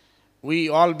 we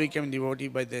all become devotee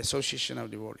by the association of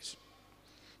devotees.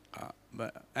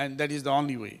 And that is the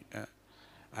only way.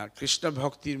 Krishna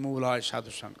Bhakti Moolaya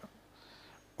Sadhu Sangha.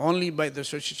 Only by the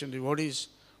association of devotees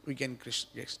we can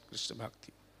get Krishna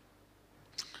Bhakti.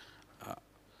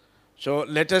 So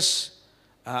let us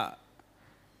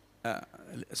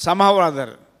somehow or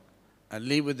other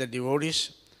live with the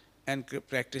devotees and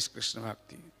practice Krishna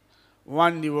Bhakti.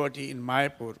 One devotee in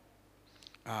Mayapur,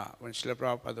 when Srila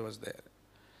Prabhupada was there,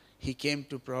 he came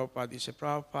to Prabhupada. He said,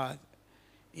 Prabhupada,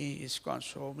 he's got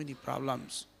so many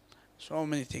problems, so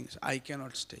many things. I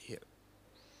cannot stay here.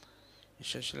 He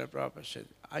said, Srila Prabhupada said,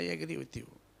 I agree with you.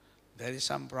 There is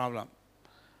some problem.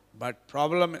 But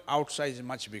problem outside is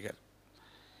much bigger.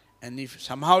 And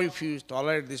if you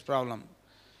tolerate this problem,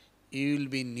 you will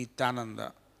be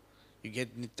Nityananda. You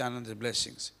get Nityananda's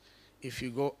blessings. If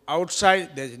you go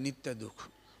outside, there is Nitya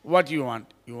Dukh. What you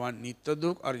want? You want Nitya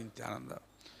Dukh or Nityananda?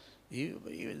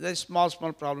 There's small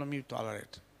problem you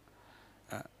tolerate.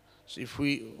 So if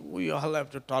we all have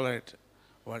to tolerate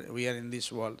what we are in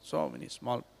this world, so many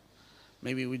small,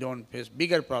 maybe we don't face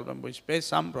bigger problem, we face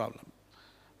some problem.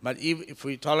 But if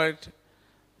we tolerate,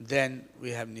 then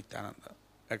we have Nityananda,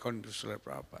 according to Srila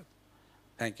Prabhupada.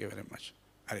 Thank you very much.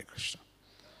 Hare Krishna.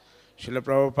 Srila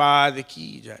Prabhupada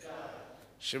ki jai.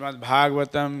 Srimad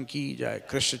Bhagavatam ki jai.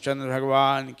 Krishna Chandra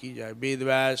Bhagavan ki jai. Ved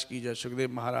Vyas ki jai. Sukdev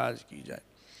Maharaj ki jai.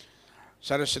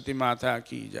 Saraswati Mata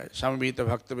ki jai. Samavita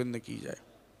Bhaktavinda ki jai.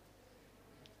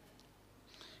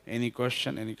 Any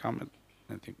question, any comment?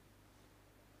 Anything?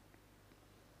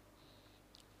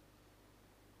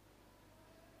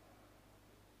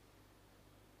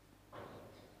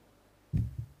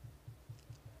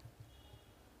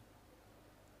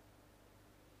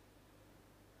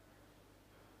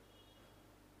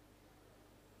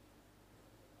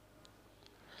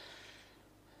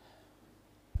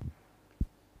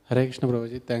 Hare Krishna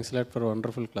Prabhuji, thanks a lot for a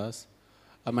wonderful class.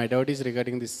 My doubt is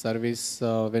regarding this service.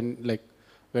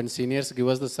 When seniors give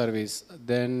us the service,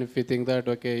 then if we think that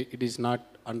okay, it is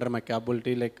not under my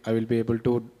capability, like I will be able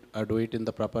to do it in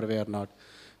the proper way or not.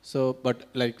 So, but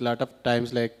like lot of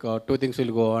times, like two things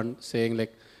will go on, saying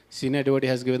like senior devotee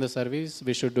has given the service,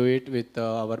 we should do it with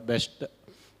our best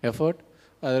effort.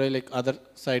 Otherwise, like other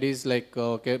side is like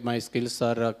okay, my skills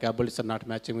or capabilities are not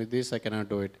matching with this, I cannot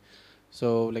do it.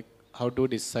 So, like how to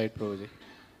decide, Prabhuji?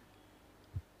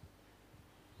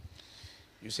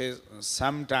 You say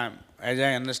sometime, as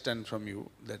I understand from you,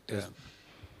 that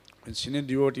when senior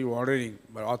devotee ordering,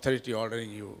 but authority ordering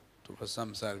you for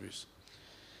some service,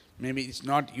 maybe it's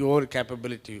not your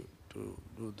capability to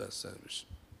do the service.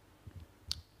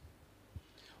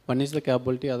 One is the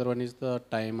capability, other one is the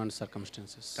time and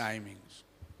circumstances. Timings.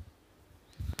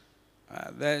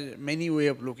 There are many ways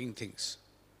of looking things.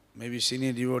 Maybe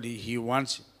senior devotee, he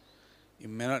wants, you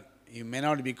may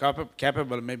not be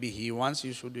capable, maybe he wants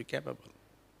you should be capable.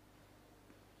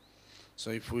 So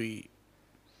if we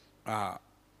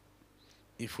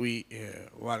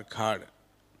work hard,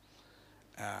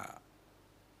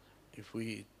 if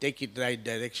we take it right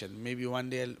direction, maybe one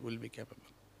day we'll be capable.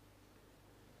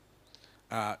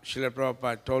 Srila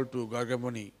Prabhupada told to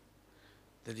Gargamuni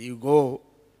that you go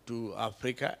to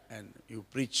Africa and you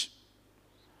preach.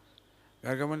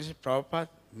 Gargamuni said, Prabhupada,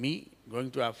 me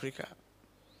going to Africa?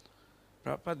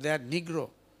 Prabhupada, they are Negro.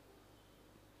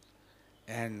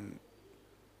 And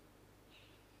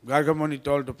Gargamuni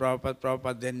told to Prabhupada,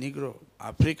 Prabhupada, they are Negro.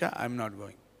 Africa, I am not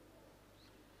going.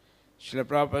 Srila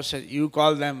Prabhupada said, you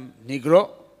call them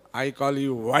Negro, I call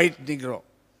you white Negro.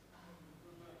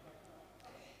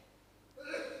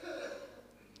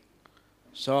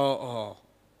 So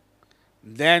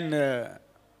then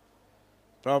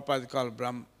Prabhupada called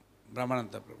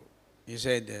Brahmananda Prabhu. He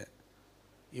said,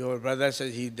 your brother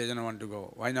says he doesn't want to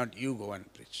go. Why not you go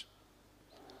and preach?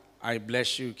 I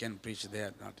bless you, can preach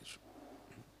there, not issue.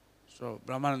 So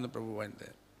Brahmananda Prabhu went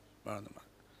there,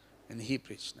 and he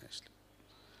preached nicely.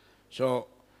 So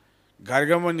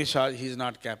Gargamuni saw he is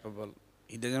not capable.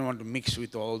 He doesn't want to mix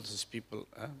with all these people.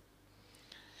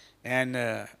 And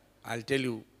I'll tell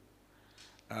you,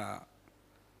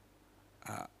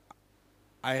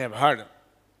 I have heard,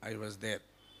 I was there.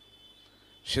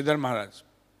 Sridhar Maharaj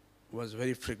was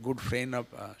very good friend of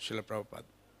Srila Prabhupada.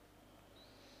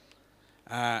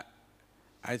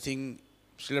 I think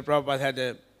Srila Prabhupada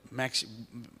had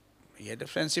he had a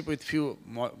friendship with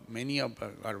many of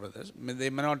our brothers. They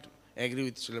may not agree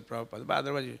with Srila Prabhupada, but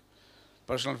otherwise,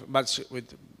 but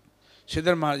with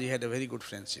Sridhar Maharaj, he had a very good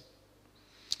friendship.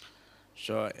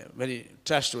 So, very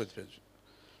trustworthy friendship.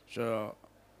 So,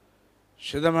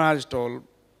 Sridhar Maharaj told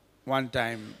one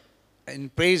time, in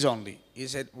praise only, he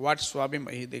said, what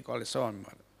Swami, they call it Swami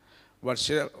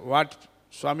Maharaj, what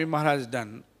Swami Maharaj has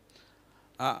done,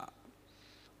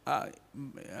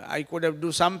 I could have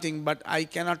do something, but I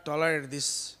cannot tolerate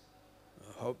this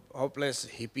hopeless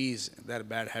hippies, their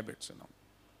bad habits,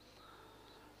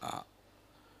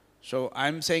 So I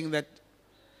am saying that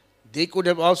they could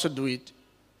have also do it,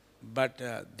 but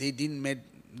they didn't make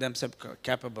themselves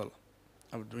capable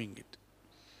of doing it.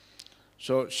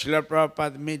 So Srila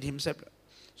Prabhupada made himself.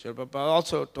 Srila Prabhupada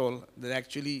also told that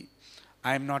actually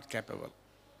I am not capable.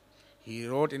 He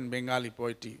wrote in Bengali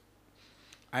poetry,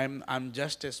 I'm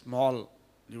just a small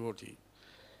devotee,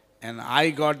 and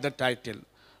I got the title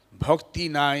Bhakti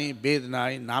Nai Ved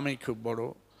Nai Name Khub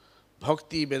Bado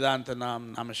Bhakti Vedanta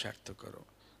Nam Name Shartha Karo.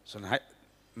 So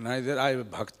neither I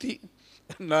have bhakti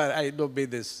nor I know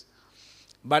Vedas,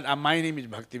 but my name is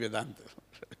Bhakti Vedanta.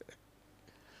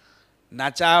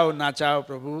 Nachao, nachao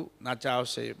Prabhu, nachao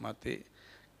se mate.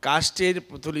 Kasted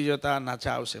putulijata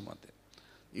nachao se mate.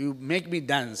 You make me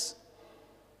dance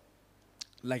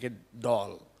like a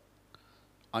doll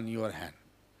on your hand.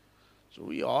 So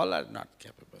we all are not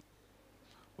capable.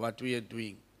 What we are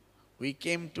doing. We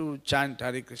came to chant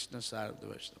Hare Krishna Sarvada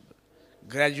Vaishnava.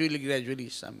 Gradually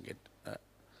some get.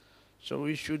 So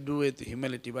we should do it with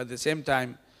humility. But at the same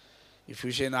time, if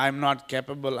you say, no, I am not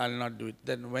capable, I will not do it,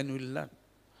 then when will you learn?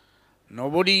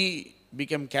 Nobody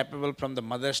became capable from the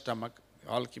mother's stomach.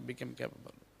 All became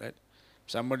capable, right?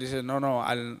 Somebody says, no,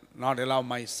 I will not allow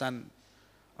my son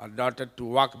or daughter to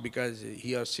walk because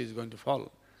he or she is going to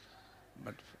fall.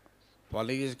 But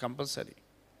falling is compulsory.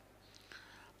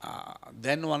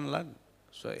 Then one learn.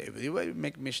 So everywhere we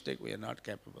make mistake, we are not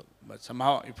capable. But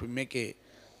somehow if we make a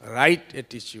right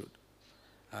attitude,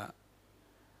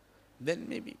 then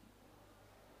maybe.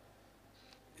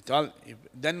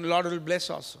 Then Lord will bless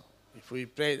also. If we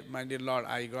pray, my dear Lord,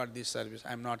 I got this service,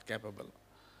 I am not capable.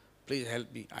 Please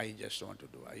help me, I just want to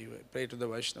do. I pray to the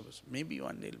Vaishnavas. Maybe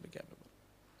one day will be capable.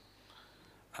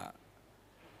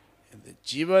 And the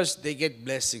Jivas, they get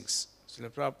blessings.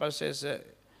 Srila Prabhupada says,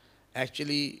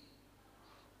 actually,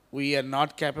 we are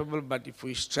not capable, but if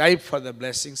we strive for the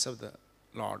blessings of the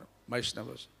Lord,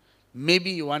 Vaishnavas,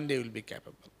 maybe one day we'll be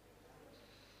capable.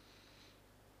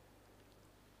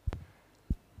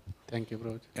 Thank you,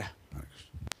 Prabhuji. Yeah.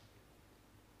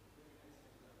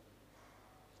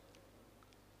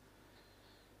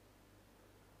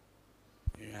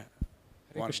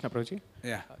 Hare Krishna, Prabhuji.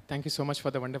 Yeah. Thank you so much for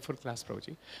the wonderful class,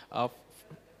 Prabhuji.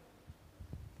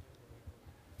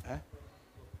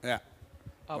 Yeah.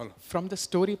 From the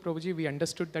story, Prabhuji, we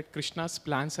understood that Krishna's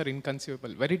plans are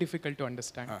inconceivable, very difficult to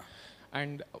understand.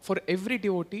 And for every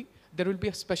devotee, there will be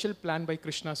a special plan by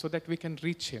Krishna so that we can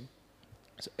reach him.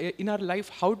 So in our life,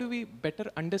 how do we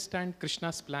better understand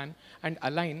Krishna's plan and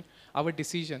align our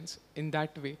decisions in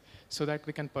that way so that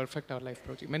we can perfect our life,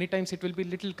 Prabhuji? Many times it will be a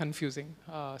little confusing.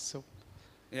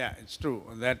 Yeah, it's true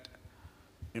that,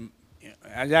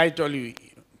 as I told you,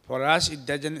 for us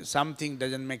something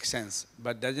doesn't make sense,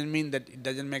 but doesn't mean that it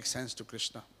doesn't make sense to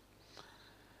Krishna.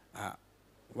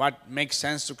 What makes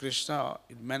sense to Krishna,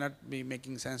 it may not be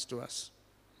making sense to us.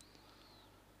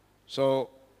 So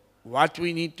what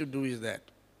we need to do is that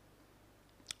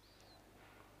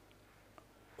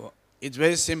It's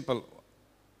very simple.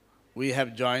 We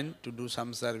have joined to do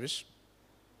some service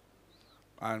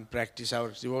and practice our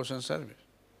devotion service,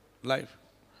 life.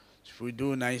 If we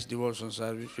do nice devotion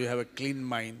service, we have a clean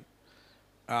mind.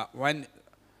 When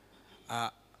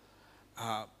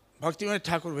Bhaktivinoda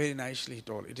Thakur very nicely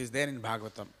told, it is there in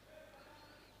Bhagavatam.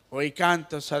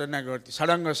 Vaikanta saranagati,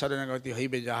 saranga saranagati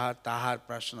haibe jaha tahar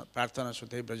prarthana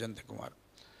sute brajante kumar.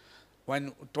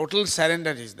 When total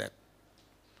surrender is there,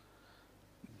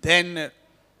 then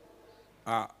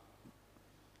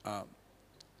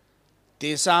tesam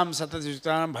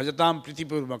satadvitam bhajatam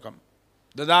pritipurmakam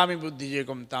dadami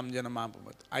buddhijekam tam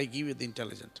janamapumat. I give you the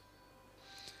intelligent.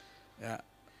 Yeah.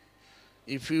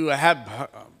 If you have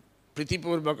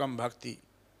pritipurmakam bhakti,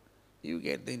 you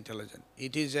get the intelligent.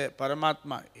 It is a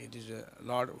Paramatma, it is a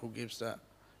Lord who gives the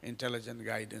intelligent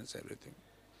guidance, everything.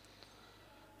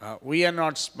 We are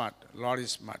not smart, Lord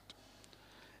is smart.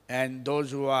 And those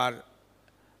who are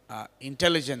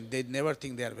intelligent, they never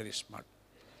think they are very smart.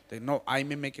 They know I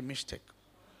may make a mistake.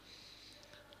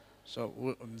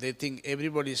 So they think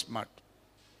everybody is smart.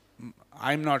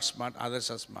 I am not smart, others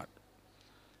are smart.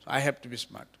 So I have to be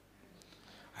smart.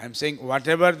 I am saying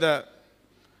whatever the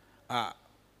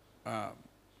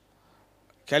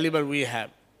caliber we have,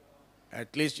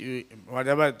 at least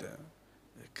whatever,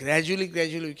 gradually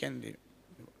we can do.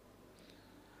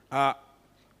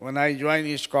 When I joined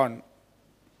ISKCON,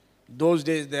 those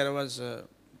days there was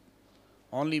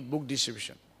only book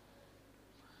distribution.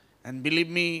 And believe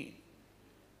me,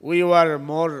 we were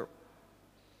more,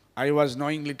 I was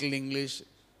knowing little English,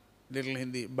 little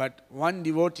Hindi, but one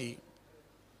devotee,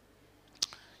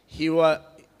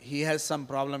 he has some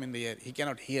problem in the ear. He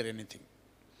cannot hear anything.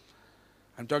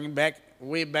 I'm talking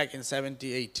way back in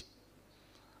 78.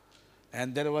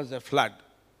 And there was a flood.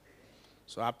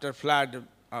 So after flood,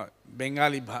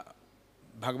 Bengali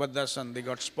Bhagavad Darshan, they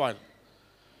got spoiled.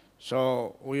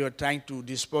 So we were trying to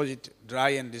dispose it,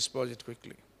 dry and dispose it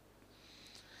quickly.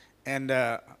 And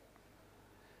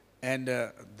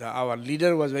our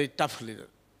leader was very tough leader.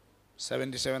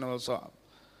 77 also.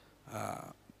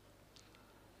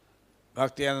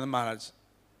 Bhaktiyananda Maharaj,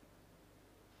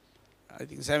 I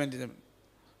think 77.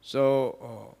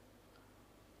 So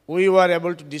we were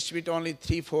able to distribute only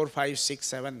 3, 4, 5, 6,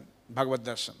 7 Bhagavad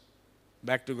Darshan,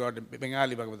 back to God,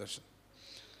 Bengali Bhagavad Darshan.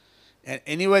 And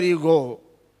anywhere you go,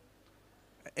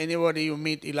 anybody you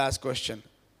meet, he'll ask question.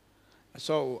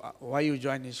 So why you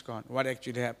join ISKCON? What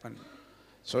actually happened?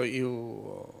 So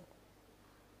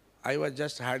I was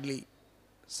just hardly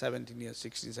 17 years,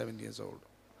 16, 17 years old.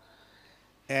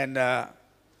 And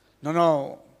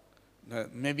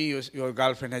maybe your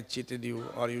girlfriend had cheated you,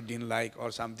 or you didn't like,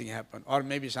 or something happened, or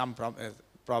maybe some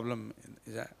problem.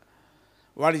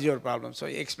 What is your problem? So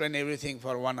he explained everything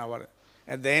for 1 hour.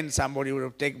 At the end, somebody would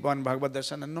have taken one Bhagavad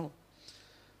Darshan and no.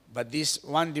 But this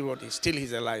one devotee, still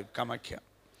he's alive, Kamakhya.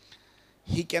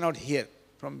 He cannot hear.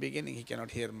 From beginning, he cannot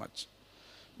hear much.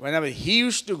 Whenever he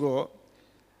used to go,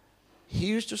 he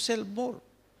used to sell more,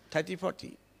 30,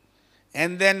 40.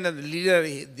 And then the leader,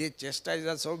 they chastised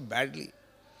us so badly.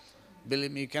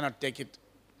 Believe me, you cannot take it.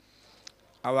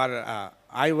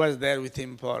 I was there with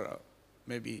him for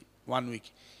maybe 1 week.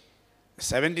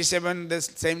 77, the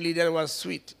same leader was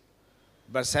sweet.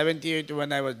 But 78,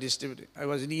 when I was distributing, I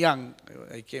was young.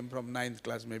 I came from 9th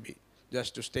class maybe,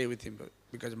 just to stay with him,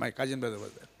 because my cousin brother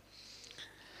was there.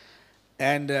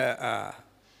 And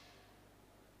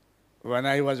when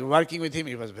I was working with him,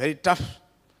 he was very tough.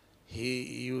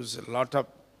 He used a lot of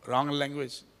wrong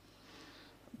language.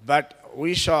 But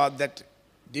we saw that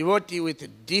devotee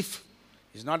with deaf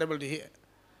is not able to hear.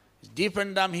 Deaf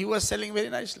and dumb, he was selling very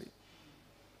nicely.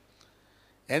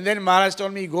 And then Maharaj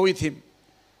told me, go with him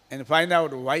and find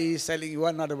out why he is selling, you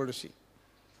are not able to see.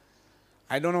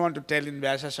 I don't want to tell in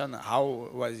Vyasasana how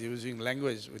was using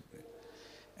language with me.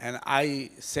 And I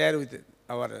share with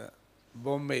our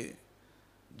Bombay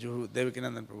Juhu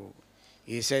Devakinandan Prabhu.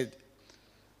 He said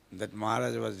that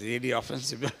Maharaj was really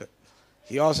offensive.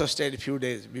 He also stayed a few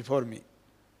days before me,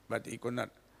 but he could not.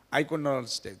 I could not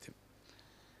stay with him.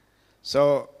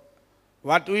 So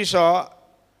what we saw,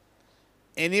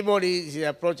 anybody is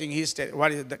approaching,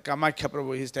 what is the Kamakhya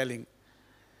Prabhu, he's telling,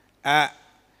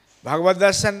 Bhagavad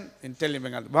Darshan, in telling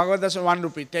Bhagavad Darshan, 1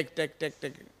 rupee, take.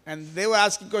 And they were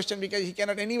asking question because he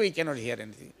cannot hear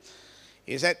anything.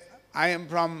 He said, I am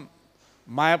from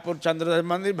Mayapur Chandradhar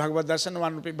Mandir, Bhagavad Darshan,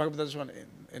 1 rupee, Bhagavad Darshan.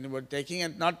 Anybody taking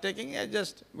and not taking,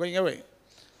 just going away.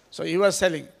 So he was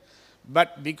selling.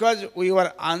 But because we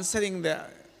were answering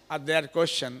their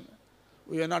question,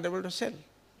 we were not able to sell.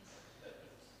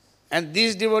 And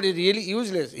this devotee really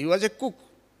useless. He was a cook.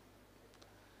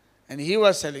 And he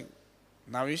was selling.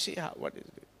 Now you see what is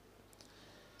it.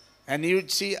 And you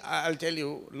would see, I'll tell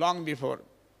you, long before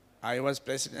I was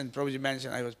president, Prabhuji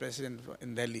mentioned I was president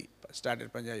in Delhi,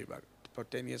 started Punjabi Bhag. For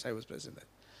 10 years I was president.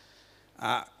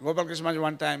 Gopal Krishna,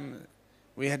 one time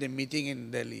we had a meeting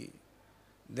in Delhi,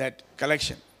 that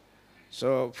collection.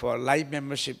 So for live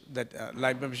membership,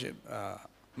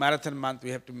 marathon month, we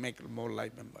have to make more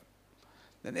live member.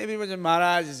 Then everybody said,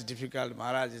 Maharaj is difficult,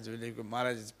 Maharaj is really difficult,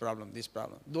 Maharaj is problem, this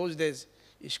problem. Those days,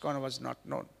 ISKCON was not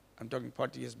known. I'm talking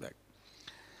 40 years back.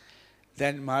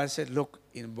 Then Maharaj said, look,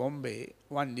 in Bombay,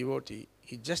 one devotee,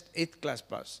 he just 8th class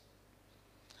pass.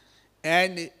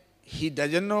 And he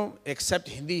doesn't know, except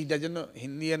Hindi, he doesn't know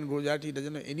Hindi and Gujarati, he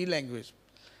doesn't know any language.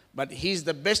 But he is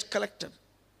the best collector.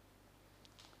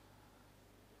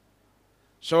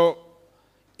 So,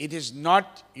 it is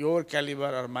not your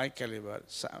caliber or my caliber.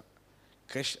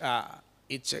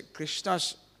 It's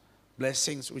Krishna's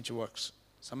blessings which works.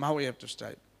 Somehow we have to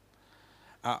strive.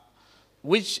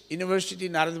 Which university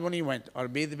Narad Muni went or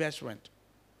Ved Vyas went?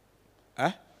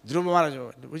 Dhruva Maharaj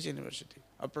went. Which university?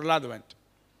 Or Prahlad went?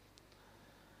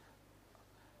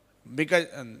 Because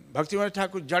Bhaktivinoda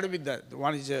Thakur Jad Vidya,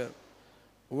 one is a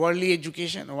worldly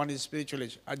education, one is spiritual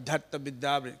education. Adhyatma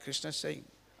Vidya, Krishna is saying,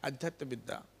 Adhyatma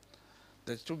Vidya.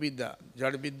 There's two Vidya,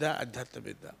 Jad Vidya, Adhyatma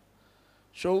Vidya.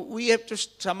 So we have to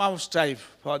somehow strive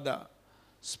for the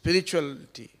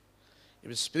spirituality.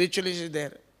 If spirituality is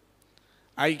there,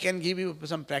 I can give you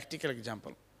some practical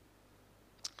example.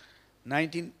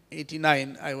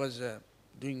 1989, I was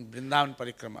doing Vrindavan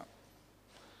Parikrama.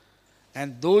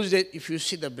 And those days, if you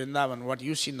see the Vrindavan, what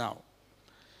you see now,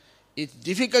 it's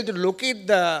difficult to locate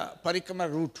the Parikrama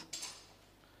route.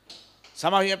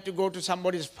 Somehow you have to go to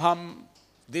somebody's farm,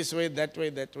 this way, that way,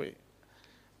 that way.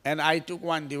 And I took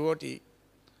one devotee.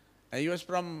 He was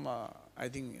from, I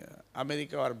think,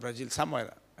 America or Brazil,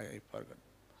 somewhere, I forgot.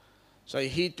 So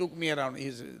he took me around.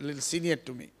 He's a little senior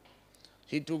to me.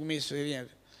 He took me senior.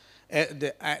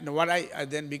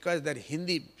 Then because they're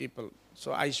Hindi people,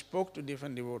 so I spoke to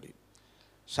different devotees,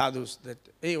 sadhus, that,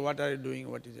 hey, what are you doing?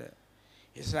 What is that?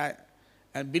 He said,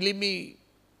 and believe me,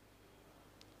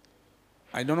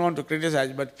 I don't want to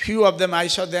criticize, but few of them I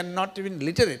saw they're not even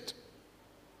literate.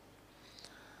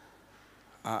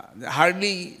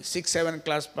 Hardly 6, 7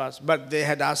 class pass, but they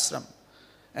had ashram,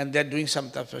 and they're doing some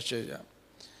tapasya.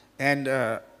 And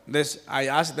I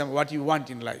asked them, what you want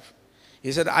in life?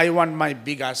 He said, I want my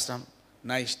big ashram,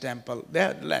 nice temple. They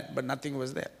had land, but nothing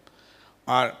was there.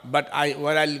 But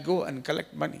where I'll go and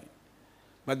collect money.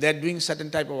 But they're doing certain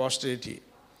type of austerity.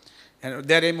 And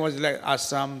their aim was like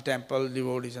ashram, temple,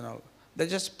 devotees and all. They're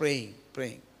just praying.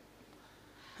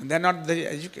 And they're not very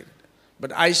educated.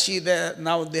 But I see that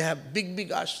now they have big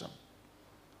ashram.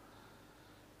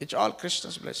 It's all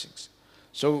Krishna's blessings.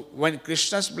 So when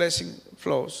Krishna's blessing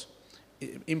flows,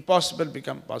 impossible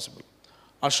become possible.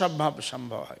 Asambhav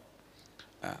sambhava.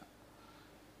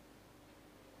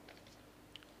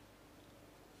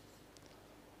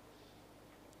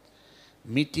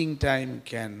 Meeting time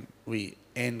can we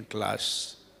end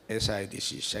class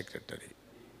SIDC secretary.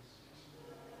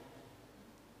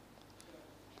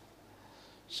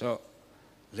 So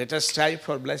let us strive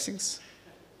for blessings.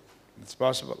 It's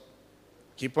possible.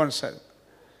 Keep on serving.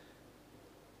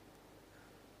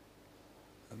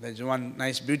 There's one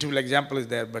nice, beautiful example is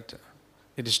there, but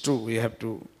it is true. We have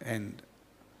to end.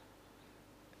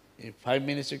 If 5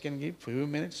 minutes you can give, few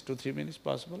minutes, 2-3 minutes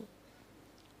possible.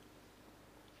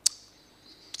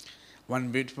 One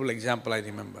beautiful example I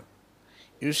remember.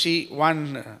 You see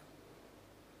one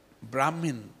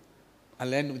Brahmin,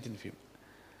 I'll end within few.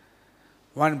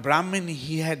 One Brahmin,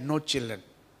 he had no children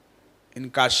in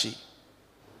Kashi.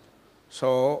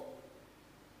 So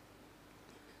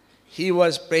he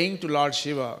was praying to Lord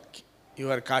Shiva,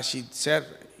 you are Kashi, sir,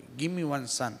 give me one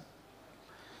son.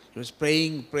 He was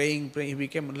praying, he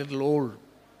became a little old.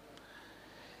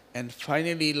 And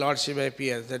finally Lord Shiva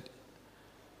appears that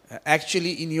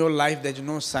actually in your life there is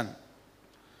no son.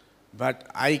 But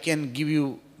I can give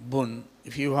you boon.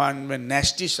 If you want a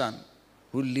nasty son,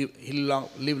 he'll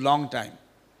live long time.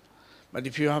 But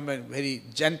if you have a very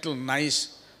gentle,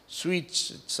 nice, sweet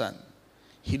son,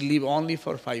 he'll live only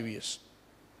for 5 years.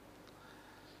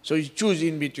 So you choose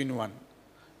in between one.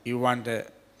 You want a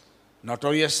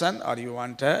notorious son or you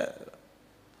want a,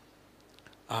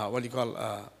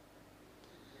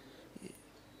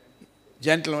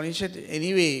 gentle one. He said,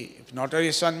 anyway, if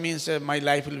notorious son means my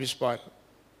life will be spoiled.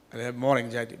 I'll have more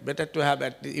anxiety. Better to have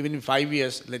at least, even in 5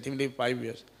 years, let him live 5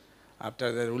 years.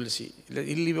 After that, we'll see.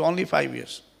 He'll live only 5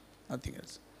 years, nothing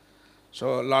else.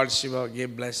 So Lord Shiva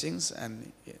gave blessings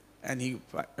and he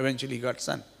eventually got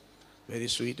son. Very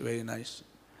sweet, very nice.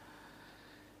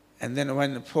 And then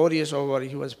when 4 years over,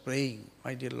 he was praying,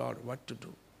 my dear Lord, what to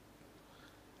do?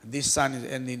 this son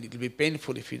is, and it will be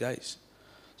painful if he dies.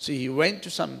 So he went to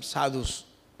some sadhus,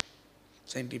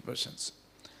 saintly persons,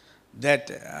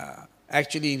 that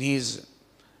actually in his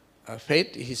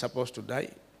fate he is supposed to die.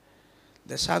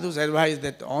 The sadhus advised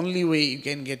that the only way you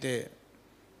can get a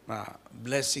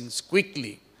blessings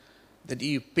quickly, that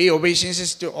you pay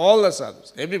obeisances to all the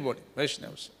sadhus, everybody,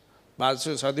 Vaishnavas,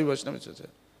 Sadhu Vaishnavas.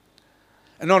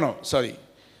 No, sorry.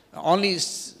 Only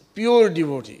pure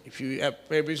devotee. If you have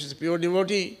pay obeisances to pure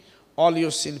devotee, all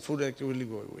your sinful activity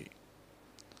will go away.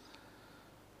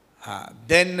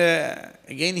 Then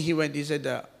again he went, he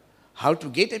said, how to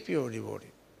get a pure devotee?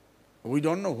 We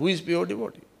don't know who is pure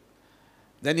devotee.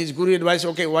 Then his guru advised,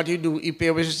 okay, what you do, you pay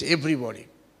obeisances to everybody.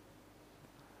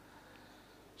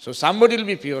 So somebody will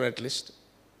be pure at least.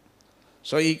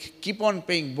 So he keep on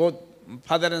paying, both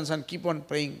father and son keep on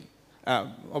paying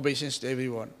obeisances to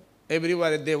everyone.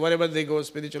 Everywhere, wherever they go,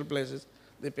 spiritual places,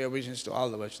 they pay obeisances to all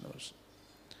the Vaishnavas.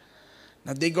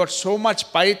 Now they got so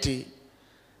much piety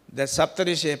that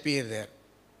Saptarishi appear there.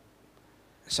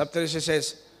 Saptarishi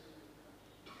says,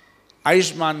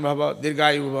 Ayushman Bhava,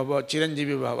 Dirghayu Bhava,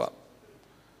 Chiranjeevi Bhava.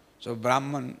 So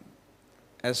Brahman,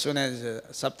 as soon as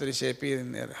Saptarishi appear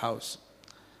in their house,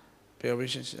 pay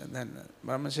obeisances, and then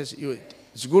Brahman says,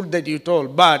 it's good that you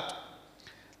told, but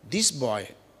this boy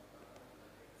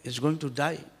is going to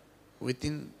die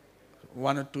within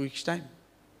 1 or 2 weeks' time.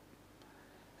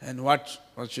 And what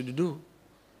should you do?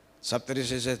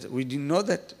 Saptarishi says, we didn't know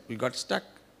that, we got stuck.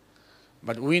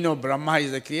 But we know Brahma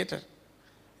is the creator.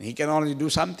 He can only do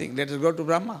something, let us go to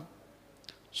Brahma.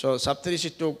 So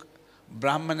Saptarishi took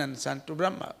Brahman and son to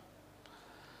Brahma.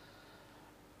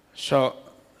 So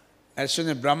as soon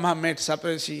as Brahma met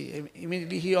Saptarishi,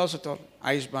 immediately he also told,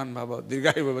 Ayushman Bhava,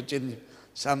 Dirghayu Bhava, Chanji.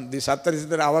 The Saptarishi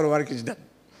said, our work is done.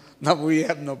 Now we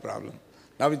have no problem.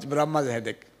 Now it's Brahma's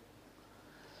headache.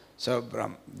 So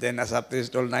then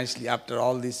Saptarishi told nicely, after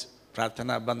all this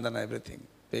prarthana, bandhana, everything,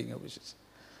 paying obeisances.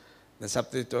 The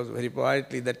Saptarishi told very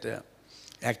politely that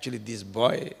actually this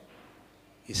boy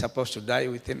is supposed to die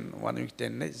within 1 week,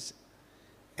 10 days.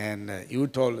 And you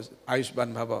told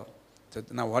Ayushman Bhava, so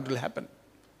now what will happen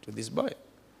to this boy?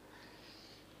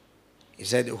 He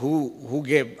said, who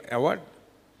gave award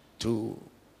to,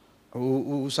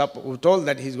 who told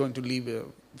that he's going to live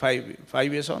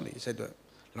 5 years only? He said,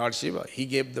 Lord Shiva, he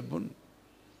gave the boon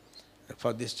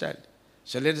for this child.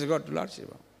 So let us go to Lord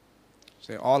Shiva.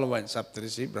 So all went,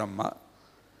 Saptarishi, Brahma.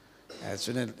 As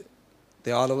soon as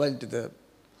they all went to the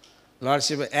Lord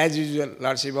Shiva, as usual,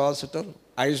 Lord Shiva also told,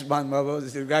 Ayushman Bhava,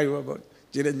 Dirghayu Bhava,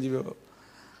 Chiranjeevi Bhava.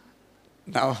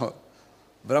 Now,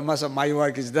 Brahma said, my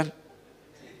work is done.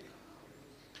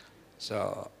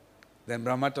 So then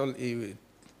Brahma told,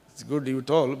 it's good you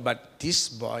told, but this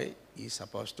boy is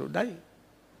supposed to die.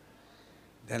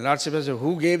 Then Lord Shiva said,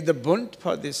 who gave the boon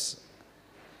for this?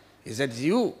 He said,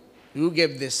 you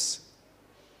gave this.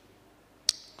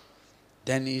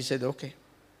 Then he said, okay,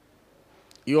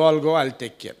 you all go, I'll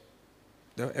take care.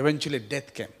 Eventually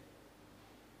death came.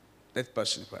 Death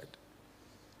personified.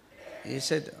 He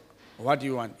said, what do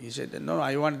you want? He said, no,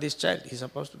 I want this child. He's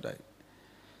supposed to die.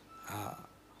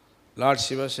 Lord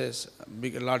Shiva says,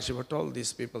 Lord Shiva told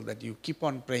these people that you keep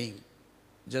on praying.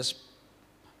 Just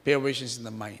pay obeisances in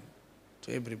the mind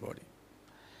to everybody.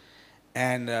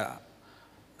 And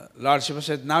Lord Shiva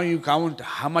said, now you count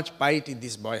how much piety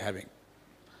this boy having.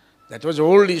 That was the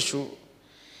old issue.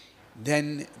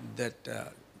 Then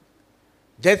that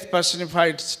death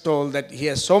personified told that he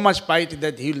has so much piety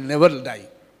that he will never die.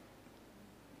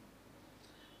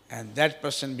 And that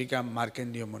person became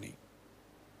Markandeya Muni.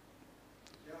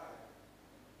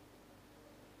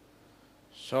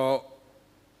 So,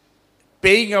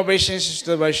 paying obeisances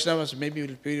to the Vaishnavas maybe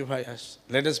will purify us.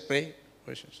 Let us pray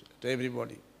to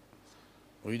everybody.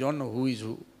 We don't know who is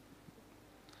who.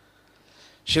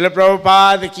 Srila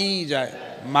Prabhupada ki jai,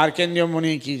 Markandeya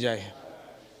Muni ki jai.